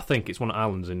predators. I think it's one of the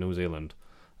islands in New Zealand.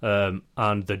 And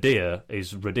the deer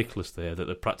is ridiculous there that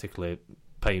they're practically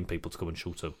paying people to come and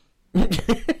shoot them.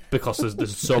 Because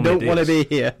there's so I many don't want to deers.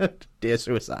 be here. Deer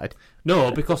suicide.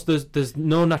 No, because there's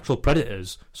no natural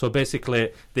predators. So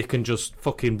basically they can just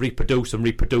fucking reproduce and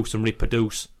reproduce and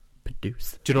reproduce.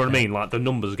 Produce. Do you know what I mean? Like the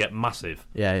numbers get massive.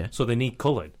 Yeah, yeah. So they need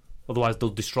culling. Otherwise they'll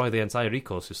destroy the entire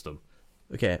ecosystem.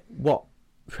 Okay, what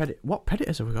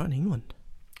predators have we got in England?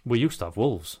 We used to have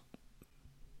wolves.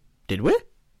 Did we?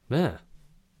 Yeah.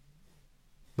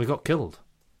 They got killed.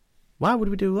 Why would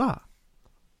we do that?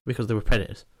 Because they were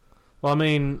predators. Well, I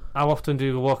mean, how often do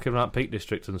you walk around Peak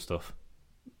District and stuff?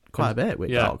 Quite a bit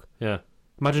with Yeah, dog. yeah.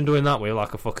 Imagine doing that with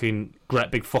like a fucking great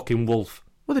big fucking wolf.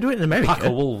 Well, they do it in America. Pack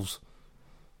of wolves.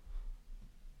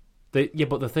 Yeah,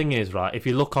 but the thing is, right, if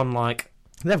you look on like...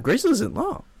 They have grizzlies in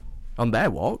that. On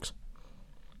their walks.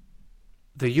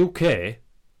 The UK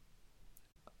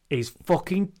is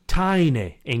fucking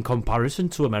tiny in comparison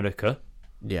to America.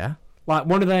 Yeah. Like,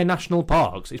 one of their national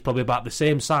parks is probably about the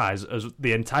same size as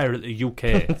the entire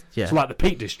UK. Yeah. So, like, the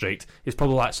Peak District is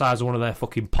probably like size of one of their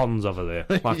fucking ponds over there.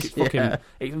 Like, it's fucking... Yeah.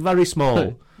 It's very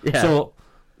small. Yeah. So,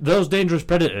 those dangerous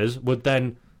predators would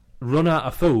then run out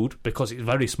of food because it's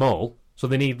very small. So,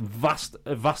 they need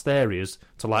vast areas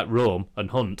to, like, roam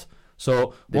and hunt.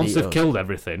 So, once they've killed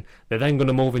everything, they're then going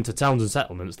to move into towns and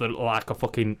settlements that are like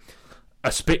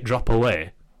a spit drop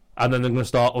away. And then they're going to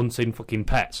start hunting fucking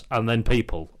pets, and then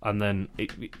people, and then...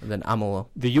 And then animal...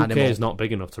 The UK animal, is not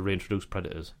big enough to reintroduce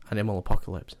predators. Animal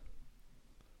apocalypse.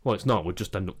 Well, it's not. We'd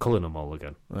just end up culling them all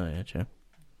again. Oh, yeah, true.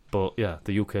 But, yeah,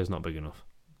 the UK is not big enough.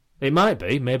 It might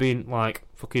be. Maybe in, like,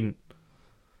 fucking...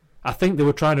 I think they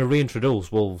were trying to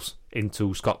reintroduce wolves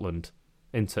into Scotland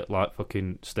into like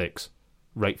fucking sticks,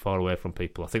 right far away from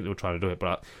people. I think they were trying to do it,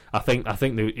 but I think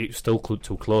it's still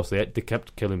too close. They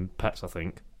kept killing pets, I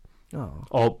think. Oh.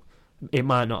 Or it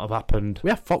might not have happened. We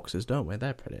have foxes, don't we?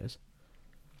 They're predators.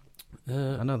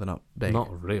 I know they're not big.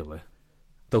 Not really.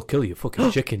 They'll kill your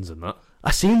fucking chickens and that.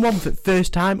 I seen one for the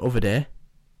first time other day.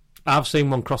 I've seen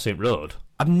one crossing road.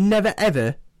 I've never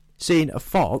ever seen a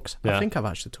fox. Yeah. I think I've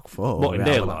actually took a photo. What, in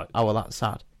daylight? Oh, that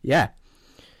sad. Yeah.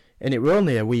 And it were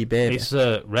only a wee baby. It's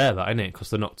rare that, isn't it? Because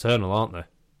they're nocturnal, aren't they?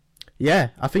 Yeah,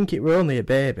 I think it were only a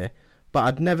baby. But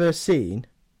I'd never seen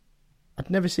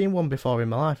one before in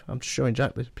my life. I'm just showing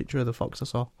Jack the picture of the fox I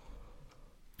saw.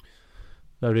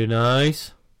 Very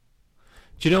nice.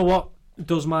 Do you know what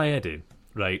does my head in?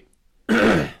 Right.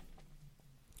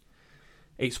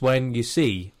 It's when you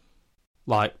see,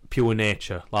 like, pure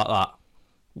nature, like that.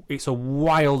 It's a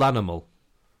wild animal.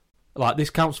 Like, this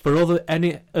counts for all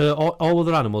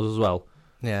other animals as well.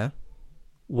 Yeah.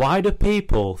 Why do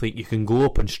people think you can go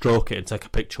up and stroke it and take a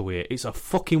picture with it? It's a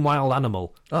fucking wild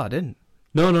animal. Oh, I didn't.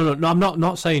 No, I'm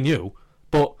not saying you,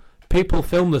 but people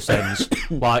film the sends,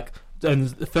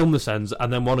 film the sends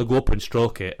and then want to go up and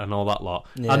stroke it and all that lot.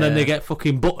 Yeah. And then they get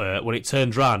fucking butter when it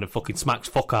turns round and fucking smacks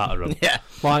fuck out of them. Yeah.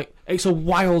 Like, it's a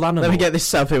wild animal. Let me get this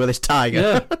selfie with this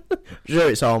tiger. Yeah. Sure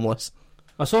it's harmless.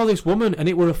 I saw this woman and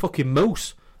it were a fucking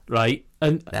moose, right?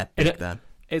 And They're big then.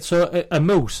 it's a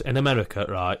moose in America,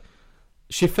 right?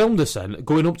 She filmed us then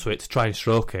going up to it to try and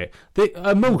stroke it.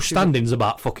 A moose standing's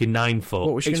about fucking 9 foot.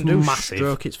 What was she it's going to do? massive.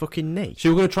 Stroke its fucking knee? She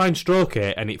was going to try and stroke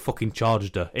it, and it fucking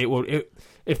charged her.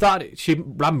 She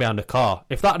ran behind a car.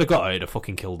 If that had got her, it'd have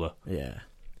fucking killed her. Yeah.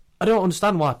 I don't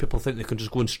understand why people think they can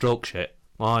just go and stroke shit.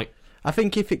 Like, I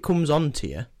think if it comes on to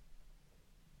you,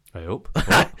 I hope.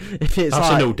 if it's That's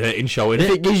like, a no dating show, isn't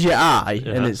if it? it gives you eye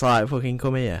Yeah. and it's like fucking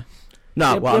come here.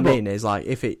 No, Yeah, what I but- mean is like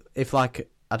if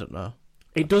like I don't know.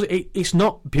 It does. It's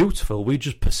not beautiful. We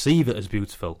just perceive it as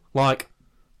beautiful. Like,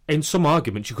 in some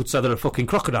arguments, you could say that a fucking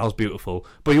crocodile's beautiful,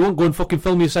 but you won't go and fucking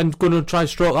film yourself going to try and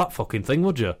stroke that fucking thing,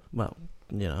 would you? Well,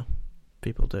 you know,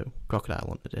 people do. Crocodile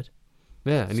Hunter did.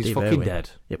 Yeah, and he's Steve fucking Irwin. dead.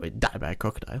 Yeah, but he died by a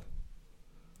crocodile.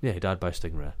 Yeah, he died by a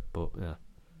stingray, but yeah.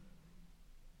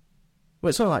 Well,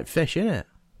 it's sort of like fish, isn't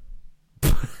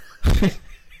it?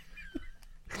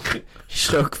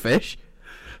 Stroke fish.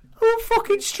 Who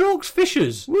fucking strokes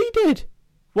fishes? We did.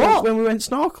 What? When we went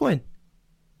snorkeling.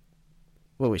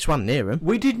 Well, we swam near them.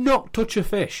 We did not touch a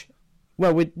fish.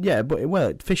 Well,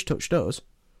 fish touched us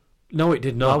No, it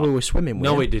did not. while we were swimming with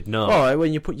No, him. it did not. Oh,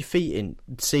 when you put your feet in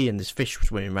the sea and there's fish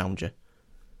swimming around you.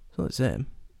 So it's him.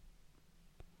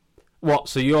 What?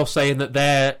 So you're saying that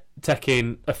they're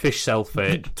taking a fish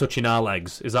selfie, touching our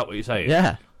legs? Is that what you're saying?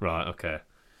 Yeah. Right. Okay.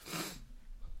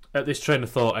 At this train of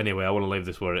thought, anyway, I want to leave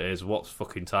this where it is. What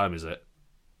fucking time is it?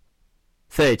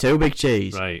 32, big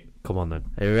cheese. Right. Come on then.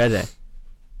 Are you ready?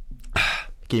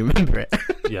 Can you remember it?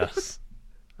 Yes.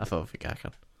 I think I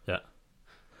can. Yeah.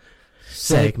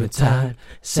 Segment time,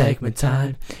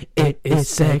 it is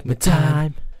segment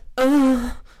time.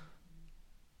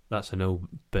 That's a no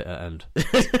bit at end.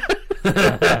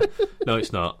 No,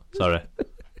 it's not. Sorry.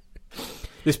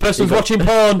 This person's watching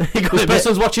porn. This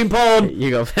person's watching porn. You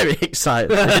got very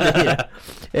excited.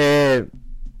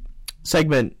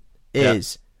 Segment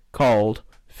is called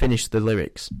Finish the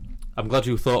Lyrics. I'm glad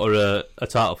you thought of a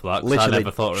title for that. 'Cause Literally, I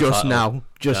never thought of just a title.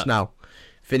 now.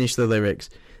 Finish the lyrics.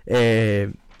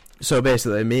 So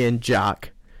basically, me and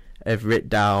Jack have written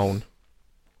down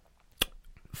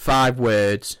 5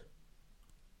 words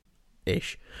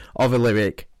ish of a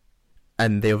lyric,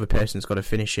 and the other person's got to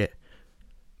finish it.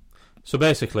 So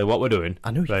basically, what we're doing,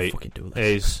 I know you right, fucking do that.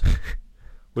 is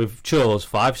we've chose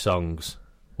 5 songs.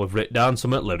 We've written down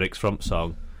some lyrics from the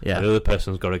song. Yeah, And the other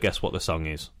person's got to guess what the song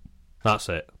is. That's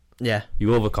it. yeah. You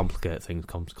overcomplicate things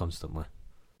constantly,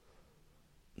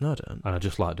 No, I don't. and I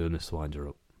just like doing this to wind you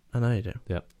up. I know you do.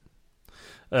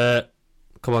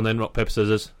 Come on then, rock paper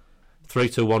scissors. 3,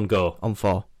 2, 1, go. On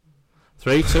 4.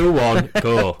 3, 2, 1,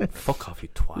 go. Fuck off, you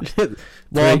twat.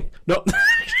 1. No,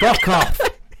 fuck off,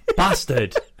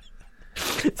 bastard.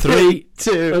 3,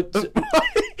 2.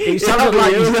 It sounded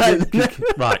like you.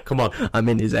 Right, come on. I'm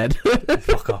in his head.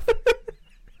 Fuck off.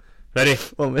 Ready?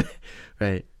 1 minute.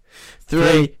 Right.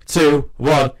 3, 2,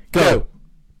 1, go.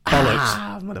 Bollocks.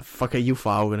 Ah, motherfucker, you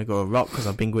thought I was going to go rock because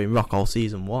I've been going rock all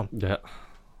season 1. Yeah.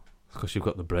 Because you've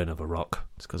got the brain of a rock.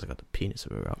 It's because I got the penis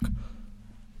of a rock.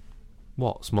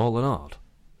 What? Small and hard?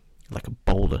 Like a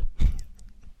boulder.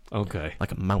 Okay.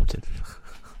 Like a mountain.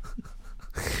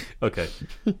 Okay.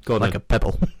 Go on Like then. a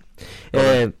pebble.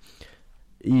 Go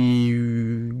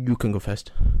You can go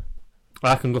first.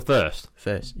 I can go first.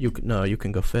 You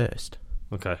can go first.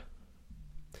 Okay.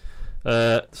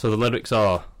 So the lyrics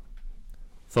are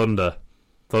thunder,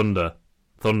 thunder,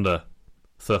 thunder,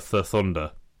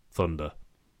 thunder, thunder.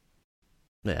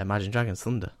 Yeah, Imagine Dragons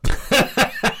Thunder.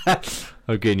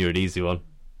 I'm giving you an easy one.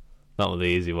 That was the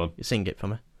easy one. You sing it for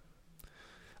me.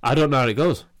 I don't know how it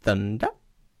goes. Thunder,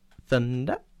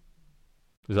 thunder,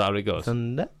 Is that how it goes?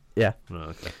 thunder. Yeah. Right,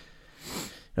 okay.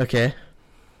 Okay.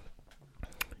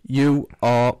 You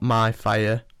are my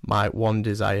fire, my one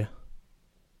desire.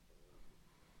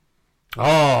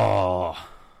 Oh,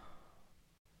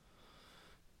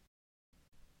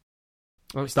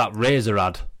 it's that Razor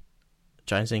ad.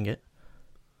 Try and sing it.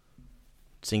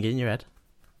 Sing it in your head.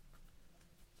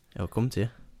 It'll come to you.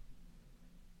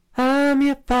 I'm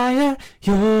your fire,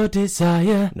 your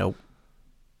desire. Nope.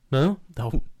 No?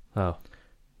 Don't. Oh,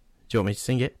 Do you want me to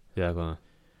sing it? yeah, go on.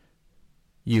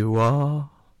 You are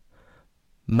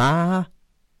my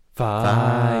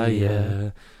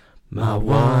Fire, my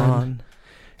one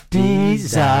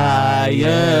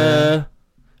desire.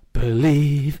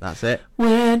 Believe That's it.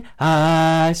 when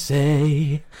I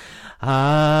say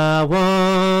I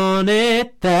want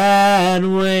it that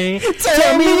way.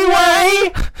 Tell me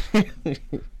why.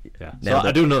 Yeah, so Nailed I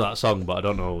it. do know that song, but I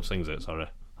don't know who sings it. Sorry,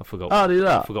 I forgot. Oh, do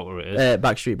that. I forgot what it is.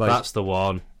 Backstreet Boys. That's the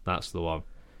one. That's the one.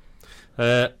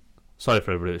 Sorry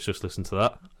for everybody that's just listened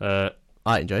to that.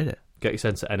 I enjoyed it. Get your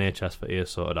sense of NHS for ears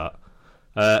sorted out.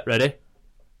 Ready?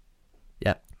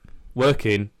 Yeah.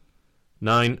 Working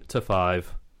 9 to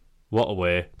 5. What a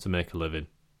way to make a living.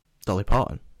 Dolly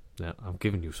Parton. Yeah, I'm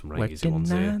giving you some right easy Working ones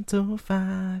here. 9 to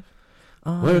 5.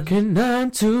 Oh. Working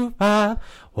 9 to 5.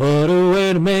 What a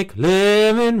way to make a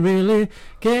living, really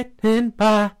getting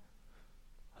by.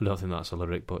 I don't think that's a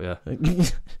lyric, but yeah.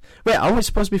 Wait, I was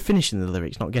supposed to be finishing the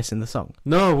lyrics, not guessing the song.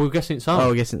 No, we're guessing the song. Oh,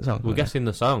 we're guessing the song. We're Okay. guessing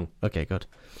the song. Okay, good.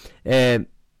 I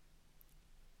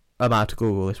might have to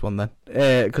Google this one then,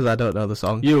 because I don't know the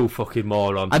song. You fucking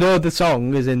moron. I know the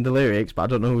song is in the lyrics, but I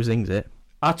don't know who sings it.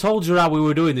 I told you how we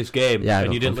were doing this game, Yeah, I and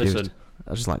got you didn't confused. listen.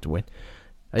 I just like to win.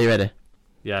 Are you ready?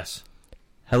 Yes.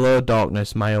 Hello,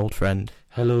 darkness, my old friend.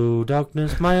 Hello,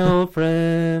 darkness, my old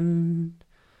friend.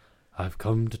 I've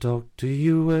come to talk to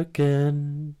you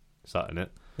again. Is that in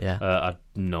it? Yeah, I have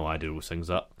no idea who sings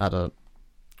that. I don't.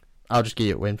 I'll just give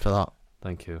you a win for that.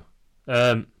 Thank you.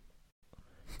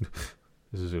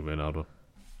 This is going to be an hard one.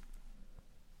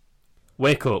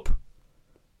 Wake up.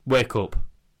 Wake up.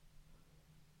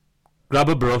 Grab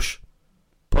a brush.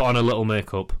 Put on a little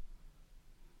makeup.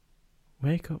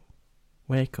 Wake up.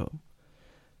 Wake up.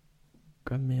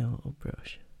 Grab me a little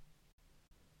brush.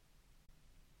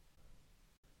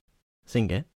 Sing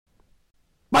it.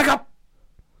 Wake up!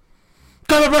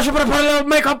 Grab a brush and put on a little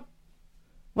makeup!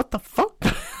 What the fuck?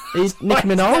 Is Nicki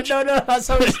Minaj? No, that's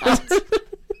how it sounds.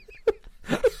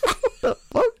 The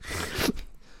fuck?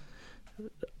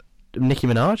 Nicki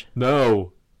Minaj?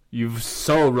 No. You're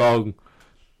so wrong.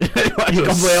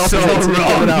 You're so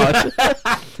wrong.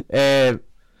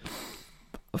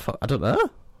 Fuck, I don't know.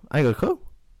 I ain't got a clue.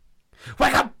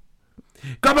 Wake up!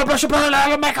 Grab a brush and put on a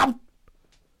little makeup!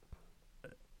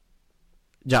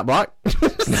 Jack Black?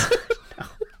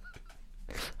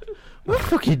 I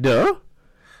fucking know.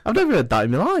 I've never heard that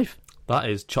in my life. That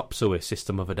is Chop Suey,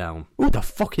 System of a Down. Who the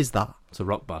fuck is that? It's a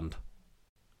rock band.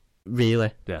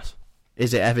 Really? Yes.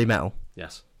 Is it heavy metal?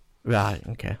 Yes. Right,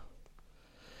 okay.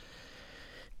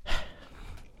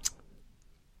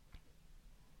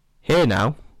 Here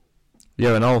now,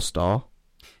 you're an all-star.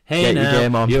 Hey Get your now,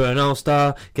 game on. you're an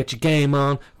all-star. Get your game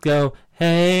on. Go,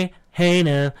 hey, hey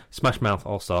now. Smash Mouth,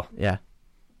 all-star. Yeah.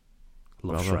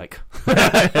 Love Well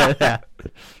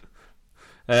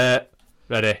Shrek.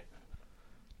 Ready?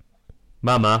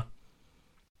 Mama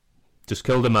just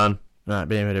killed a man. Right,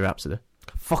 being ready, Rhapsody.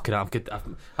 Fucking hell,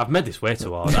 I've made this way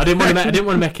too hard. I didn't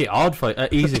want to make it hard for you,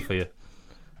 easy for you.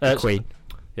 Queen.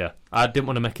 Yeah, I didn't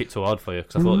want to make it too hard for you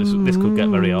because I thought this could get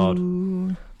very hard.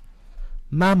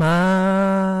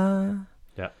 Mama.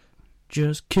 Yeah.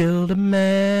 Just killed a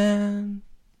man.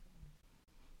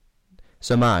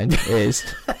 So mine is.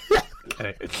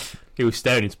 Okay. He was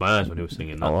staring into my eyes when he was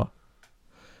singing that. Oh,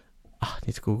 I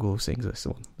need to Google who sings this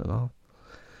one. I don't know.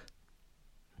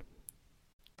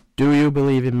 Do you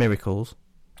believe in miracles?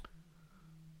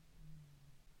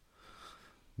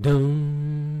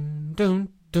 Dun, dun,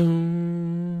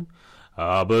 dun.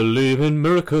 I believe in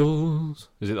miracles.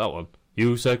 Is it that one?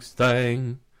 You sex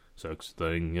thing,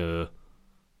 yeah.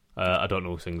 I don't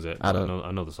know who sings it. I don't.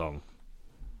 I know the song.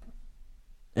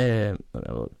 Let me have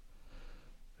a look.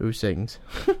 Who sings?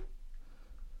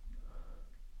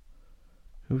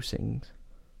 Who sings?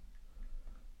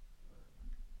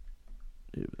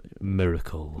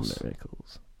 Miracles.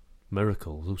 Miracles.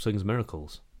 Miracles. Who sings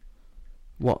miracles?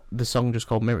 What, the song just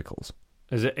called Miracles?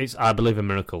 Is it? It's I Believe in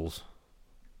Miracles.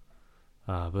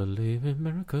 I believe in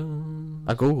miracles.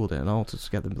 I googled it and all to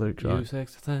get the lyrics You right.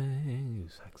 sexy thing, you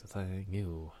sexy thing,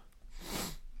 you.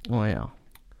 Oh yeah,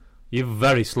 You're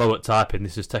very slow at typing.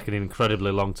 This is taking an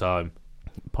incredibly long time.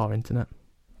 poor internet.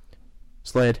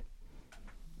 Slade.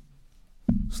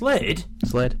 Slade?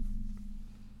 Slade.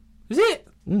 Is it?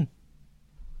 Mm.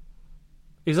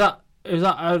 Is that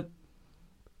a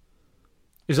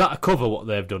cover? What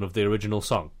they've done of the original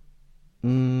song?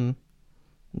 No,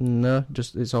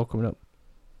 just it's all coming up.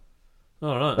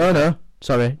 All right. Oh no,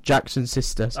 sorry, Jackson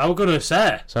Sisters. I was gonna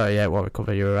say. Sorry, yeah, what a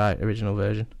cover. You were right, original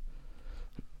version.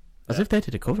 As if they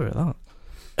did a cover of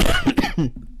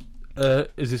that.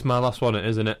 Is this my last one?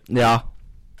 Isn't it? Yeah.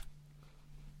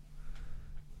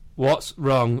 What's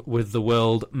wrong with the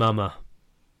world, Mama?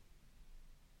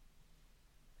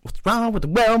 What's wrong with the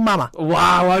world, Mama?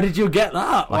 Wow, how did you get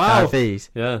that? Wow. These.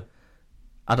 Yeah.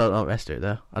 I don't know the rest of it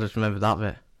though. I just remember that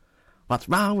bit. What's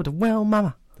wrong with the world,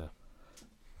 Mama? Yeah.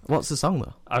 What's the song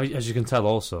though? As you can tell,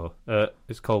 also,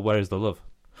 it's called "Where Is the Love."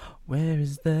 Where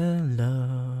is the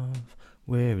love?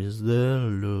 Where is the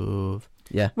love?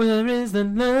 Yeah. Where is the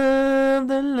love,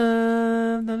 the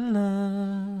love, the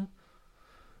love?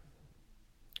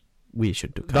 We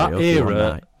should do That karaoke one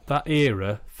era, night.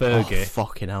 Fergie, Oh,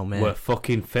 fucking hell, mate. were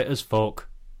fucking fit as fuck.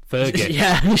 Fergie.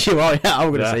 Yeah, she was. Yeah,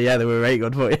 I'm gonna Yeah. say they were very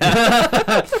good, but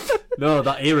yeah. No,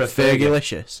 that era, Fergie.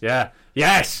 Fergalicious. Yeah.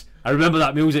 Yes, I remember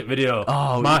that music video.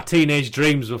 Oh, my teenage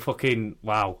dreams were fucking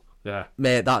wow. Yeah.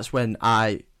 Mate, that's when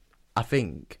I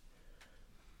think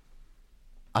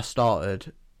I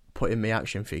started putting my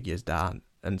action figures down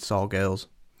and saw girls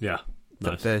Yeah. for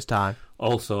the Nice. first time.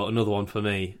 Also, another one for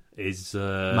me is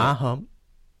My home.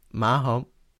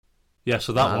 yeah.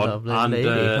 So that My one lovely and lady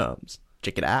homes.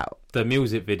 Check it out. the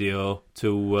music video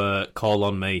to "Call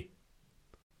on Me."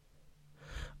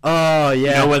 Oh yeah. You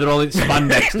know where they're all in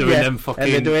spandex doing Yeah, them fucking.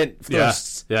 and they're doing yeah,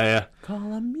 thrusts. yeah.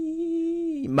 Call on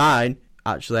me. Mine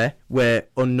actually were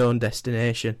Unknown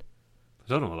Destination. I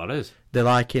don't know what that is. They're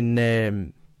like in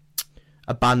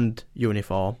a band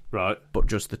uniform, Right. but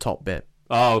just the top bit,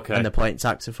 Oh, okay. and they're playing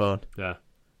saxophone. Yeah.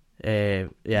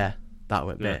 Yeah, that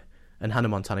went Yeah. bit. And Hannah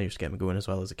Montana used to get me going as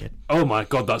well as a kid. Oh my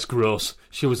god, that's gross.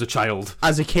 She was a child.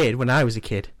 As a kid, when I was a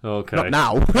kid. Okay. Not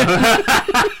now.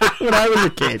 When I was a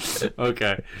kid.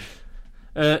 Okay.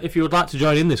 If you would like to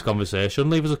join in this conversation,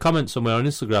 leave us a comment somewhere on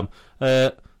Instagram.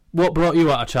 What brought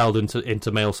you out of child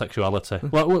into male sexuality?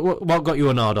 What got you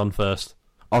a nod on first?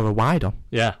 Or a wide on.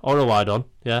 Yeah, or a wide on.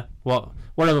 Yeah,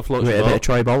 whatever floats With your a bit of boat.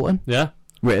 Troy Bolton. Yeah,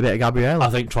 With a bit of Gabriella. I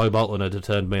think Troy Bolton had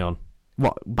turned me on.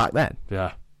 What, back then?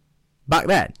 Yeah, Back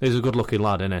then? he's a good-looking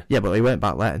lad, isn't he? Yeah, but he weren't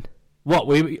back then.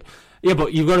 Yeah,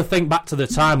 but you've got to think back to the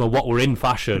time of what were in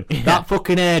fashion. Yeah. That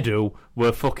fucking hairdo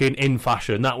were fucking in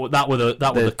fashion. That were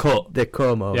the cut. The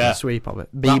comb over, Yeah. the sweep of it.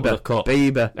 That were Bieber. the cut.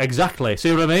 Bieber. Exactly.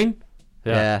 See what I mean?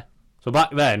 Yeah. So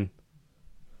back then,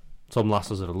 some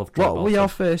lasses would have loved Troy What were Bolton. your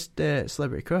first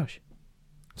celebrity crush?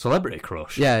 Celebrity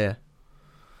crush? Yeah, yeah.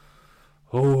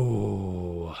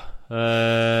 Oh.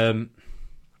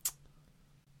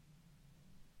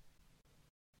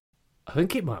 I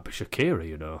think it might be Shakira,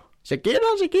 you know. Shakira.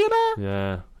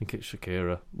 Yeah, I think it's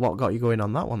Shakira. What got you going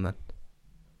on that one then?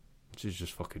 She's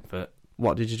just fucking fit.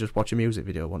 What, did you just watch a music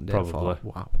video one day? and Probably. thought,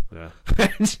 wow.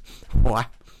 Yeah. Wow.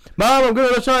 Mom, I'm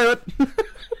going to the toilet.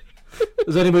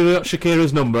 Has anybody got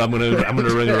Shakira's number? I'm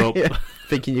gonna ring her up. Yeah.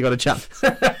 Thinking you got a chance.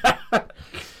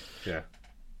 Yeah.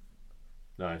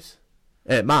 Nice.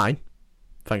 Mine.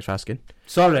 Thanks for asking.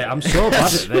 Sorry, I'm so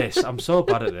bad at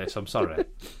this. I'm sorry.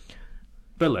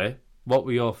 Billy, what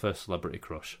were your first celebrity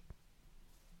crush?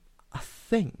 I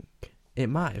think it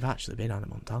might have actually been Hannah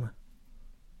Montana.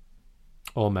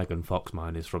 Or Megan Fox,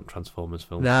 mine is from Transformers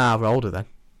film. Nah, we're older then.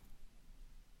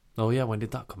 Oh yeah, when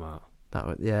did that come out?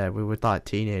 Yeah, we were like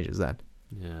teenagers then.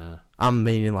 Yeah. I'm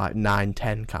meaning like 9,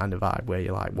 10 kind of vibe where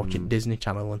you're like watching Disney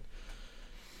Channel, and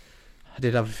I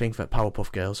did have a thing for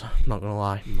Powerpuff Girls, I'm not gonna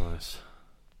lie. Nice.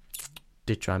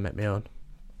 Did try and make my own.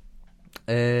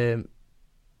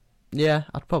 Yeah,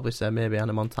 I'd probably say maybe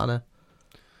Hannah Montana.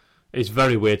 It's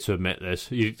very weird to admit this.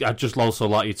 I'd just also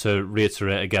like you to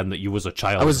reiterate again that you was a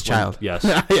child. I was a child. Yes.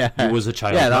 Yeah. You was a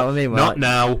child. Yeah, that what I mean. Not like,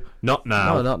 now. Not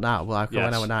now. No, not now. Like when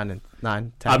Yes. I was 9,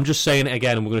 10. I'm just saying it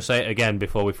again, and we're going to say it again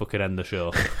before we fucking end the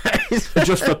show.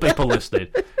 Just for people listening.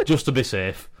 Just to be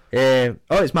safe.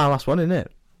 It's my last one, isn't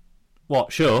it?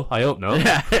 What? Sure. I hope not.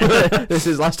 Yeah. This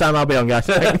is last time I'll be on, guys.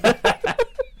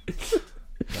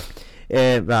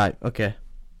 Right, okay.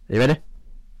 You ready?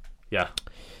 Yeah.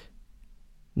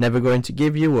 Never going to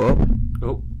give you up.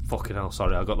 Oh, fucking hell.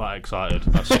 Sorry, I got that excited.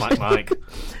 That's Smack Mike.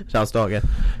 Shall I start again?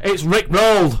 It's Rick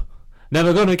Rolled.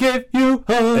 Never gonna give you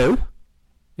up. Who?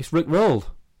 It's Rick Roll.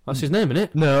 That's his name, isn't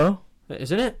it? No.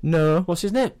 Isn't it? No. What's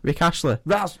his name? Rick Ashley.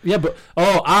 Yeah, but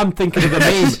I'm thinking of the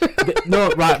meme. No,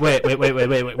 right.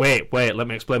 Wait. Let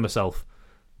me explain myself.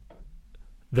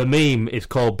 The meme is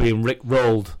called being Rick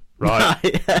Rolled, right?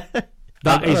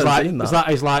 That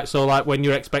is like so like when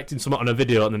you're expecting something on a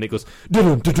video and then it goes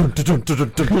dun, dun, dun, dun, dun,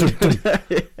 dun, dun, dun,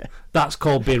 dun. That's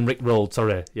called being Rick Rolled.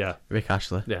 Sorry, yeah. Rick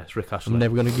Ashley. Yeah, it's Rick Ashley. I'm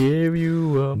never gonna give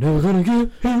you up. Never gonna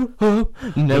give you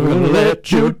up. Never gonna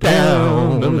let you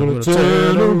down. Never gonna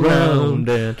turn around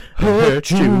and hurt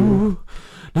you.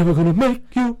 Never gonna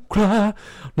make you cry.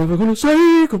 Never gonna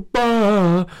say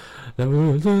goodbye.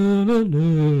 Never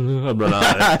gonna... I'm run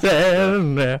out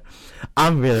of it.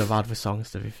 I'm really bad with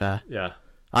songs, to be fair. Yeah.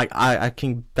 I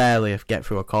can barely get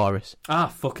through a chorus. I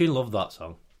fucking love that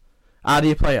song. How do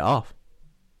you play it off?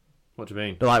 What do you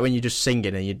mean? Like when you're just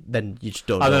singing and you just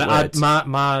don't know the words.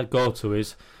 My go-to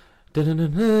is... I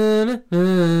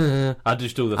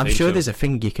just do the I'm theme sure tune. there's a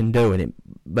thing you can do and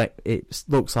it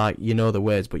looks like you know the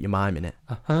words but you're miming it.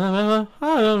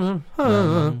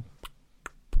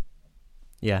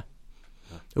 Yeah.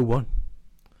 Who won?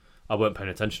 I weren't paying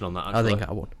attention on that, actually. I think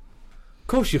I won. Of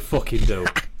course you fucking do.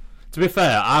 To be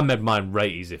fair, I made mine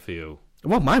right easy for you.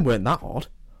 Well, mine weren't that odd.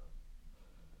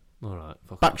 Alright,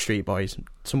 fuck Backstreet Boys.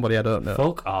 Somebody I don't know.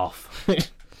 Fuck off.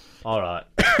 Alright.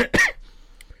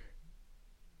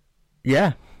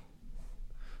 Yeah.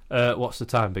 What's the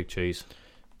time, Big Cheese?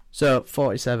 So,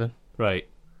 47. Right.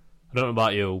 I don't know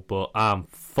about you, but I'm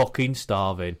fucking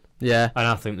starving. Yeah. And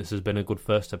I think this has been a good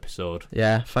first episode.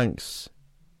 Yeah, thanks.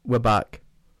 We're back.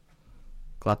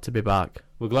 Glad to be back.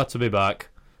 We're glad to be back.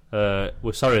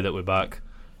 We're sorry that we're back.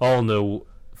 All new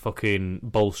fucking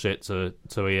bullshit to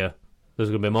hear. There's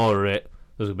going to be more of it.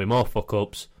 There's going to be more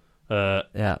fuck-ups.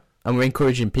 Yeah. And we're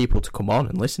encouraging people to come on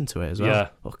and listen to it as well. Yeah.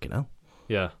 Fucking hell.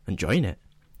 Yeah. Enjoying it.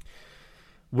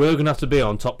 We're going to have to be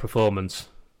on top performance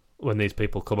when these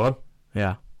people come on.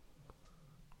 Yeah.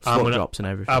 I'm Slow gonna- drops and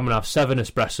everything. I'm going to have 7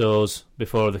 espressos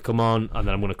before they come on, and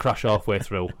then I'm going to crash halfway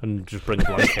through and just bring a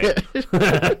blanket.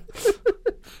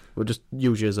 We'll just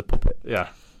use you as a puppet. Yeah.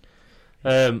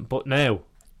 But now,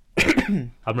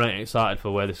 I'm really excited for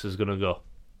where this is going to go.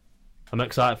 I'm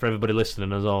excited for everybody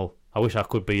listening as all. I wish I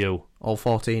could be you. All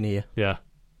 14 here. Yeah.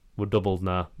 We're doubled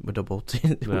now. We're doubled.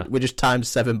 Yeah. We're just times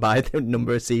 7 by the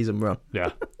number of season we're on.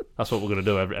 Yeah. That's what we're going to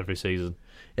do every season.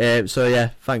 So yeah,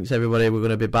 thanks everybody. We're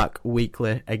going to be back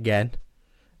weekly again.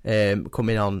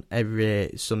 Coming on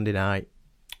every Sunday night.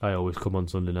 I always come on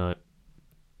Sunday night.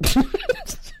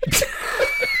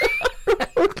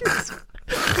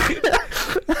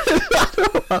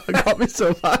 That got me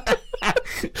so bad.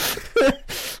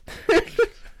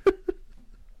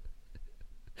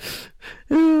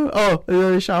 Oh,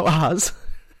 there are shout outs.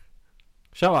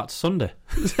 Shout out to Sunday.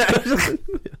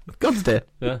 God's day.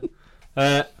 Yeah.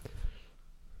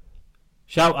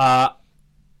 Shout out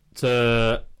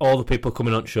to all the people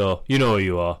coming on show. You know who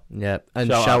you are. Yeah, and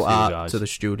Shout shout out to you out guys. to the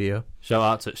studio, Shout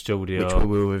out to the studio. which we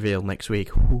will reveal next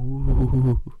week.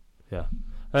 Ooh. Yeah.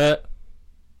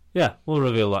 Yeah, we'll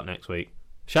reveal that next week.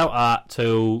 Shout out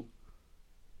to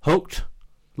Hooked,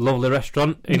 lovely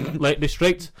restaurant in Lake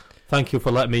District. Thank you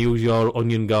for letting me use your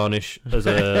onion garnish as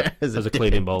a As a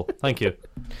cleaning bowl. Thank you.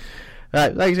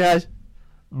 Right, thanks guys.